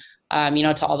there. And,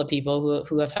 to all the people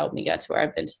who have helped me get to where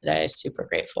I've been today. Super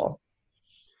grateful.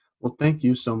 Well, thank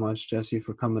you so much, Jesse,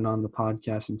 for coming on the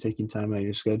podcast and taking time out of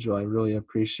your schedule. I really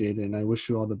appreciate it, and I wish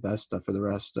you all the best for the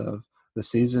rest of the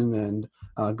season, and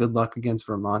good luck against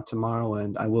Vermont tomorrow.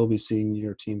 And I will be seeing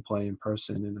your team play in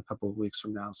person in a couple of weeks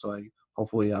from now, so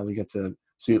hopefully we get to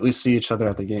at least see each other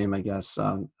at the game, I guess.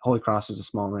 Holy Cross is a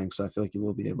small rink, so I feel like you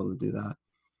will be able to do that.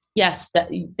 Yes,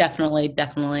 definitely.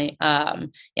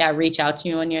 Reach out to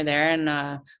me when you're there,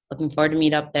 and looking forward to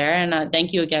meet up there. And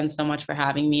thank you again so much for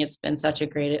having me. It's been such a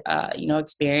great,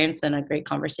 experience and a great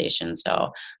conversation.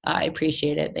 So I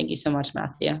appreciate it. Thank you so much,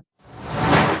 Matthew.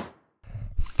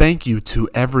 Thank you to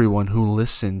everyone who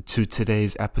listened to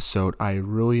today's episode. I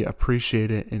really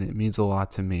appreciate it, and it means a lot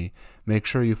to me. Make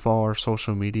sure you follow our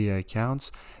social media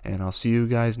accounts, and I'll see you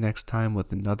guys next time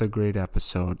with another great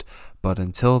episode. But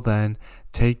until then,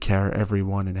 take care,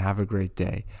 everyone, and have a great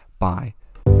day. Bye.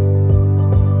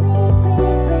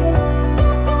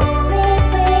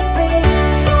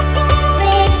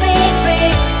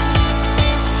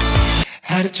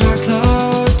 Had a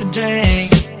truckload to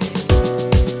drink.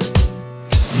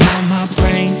 Now my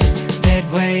brain's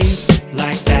dead weight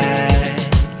like that.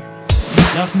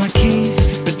 Lost my keys,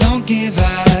 but don't give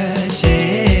a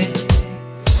shit.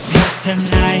 'Cause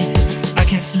tonight I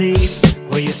can sleep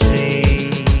where you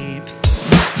sleep.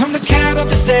 From the cab up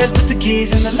the stairs, put the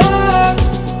keys in the lock.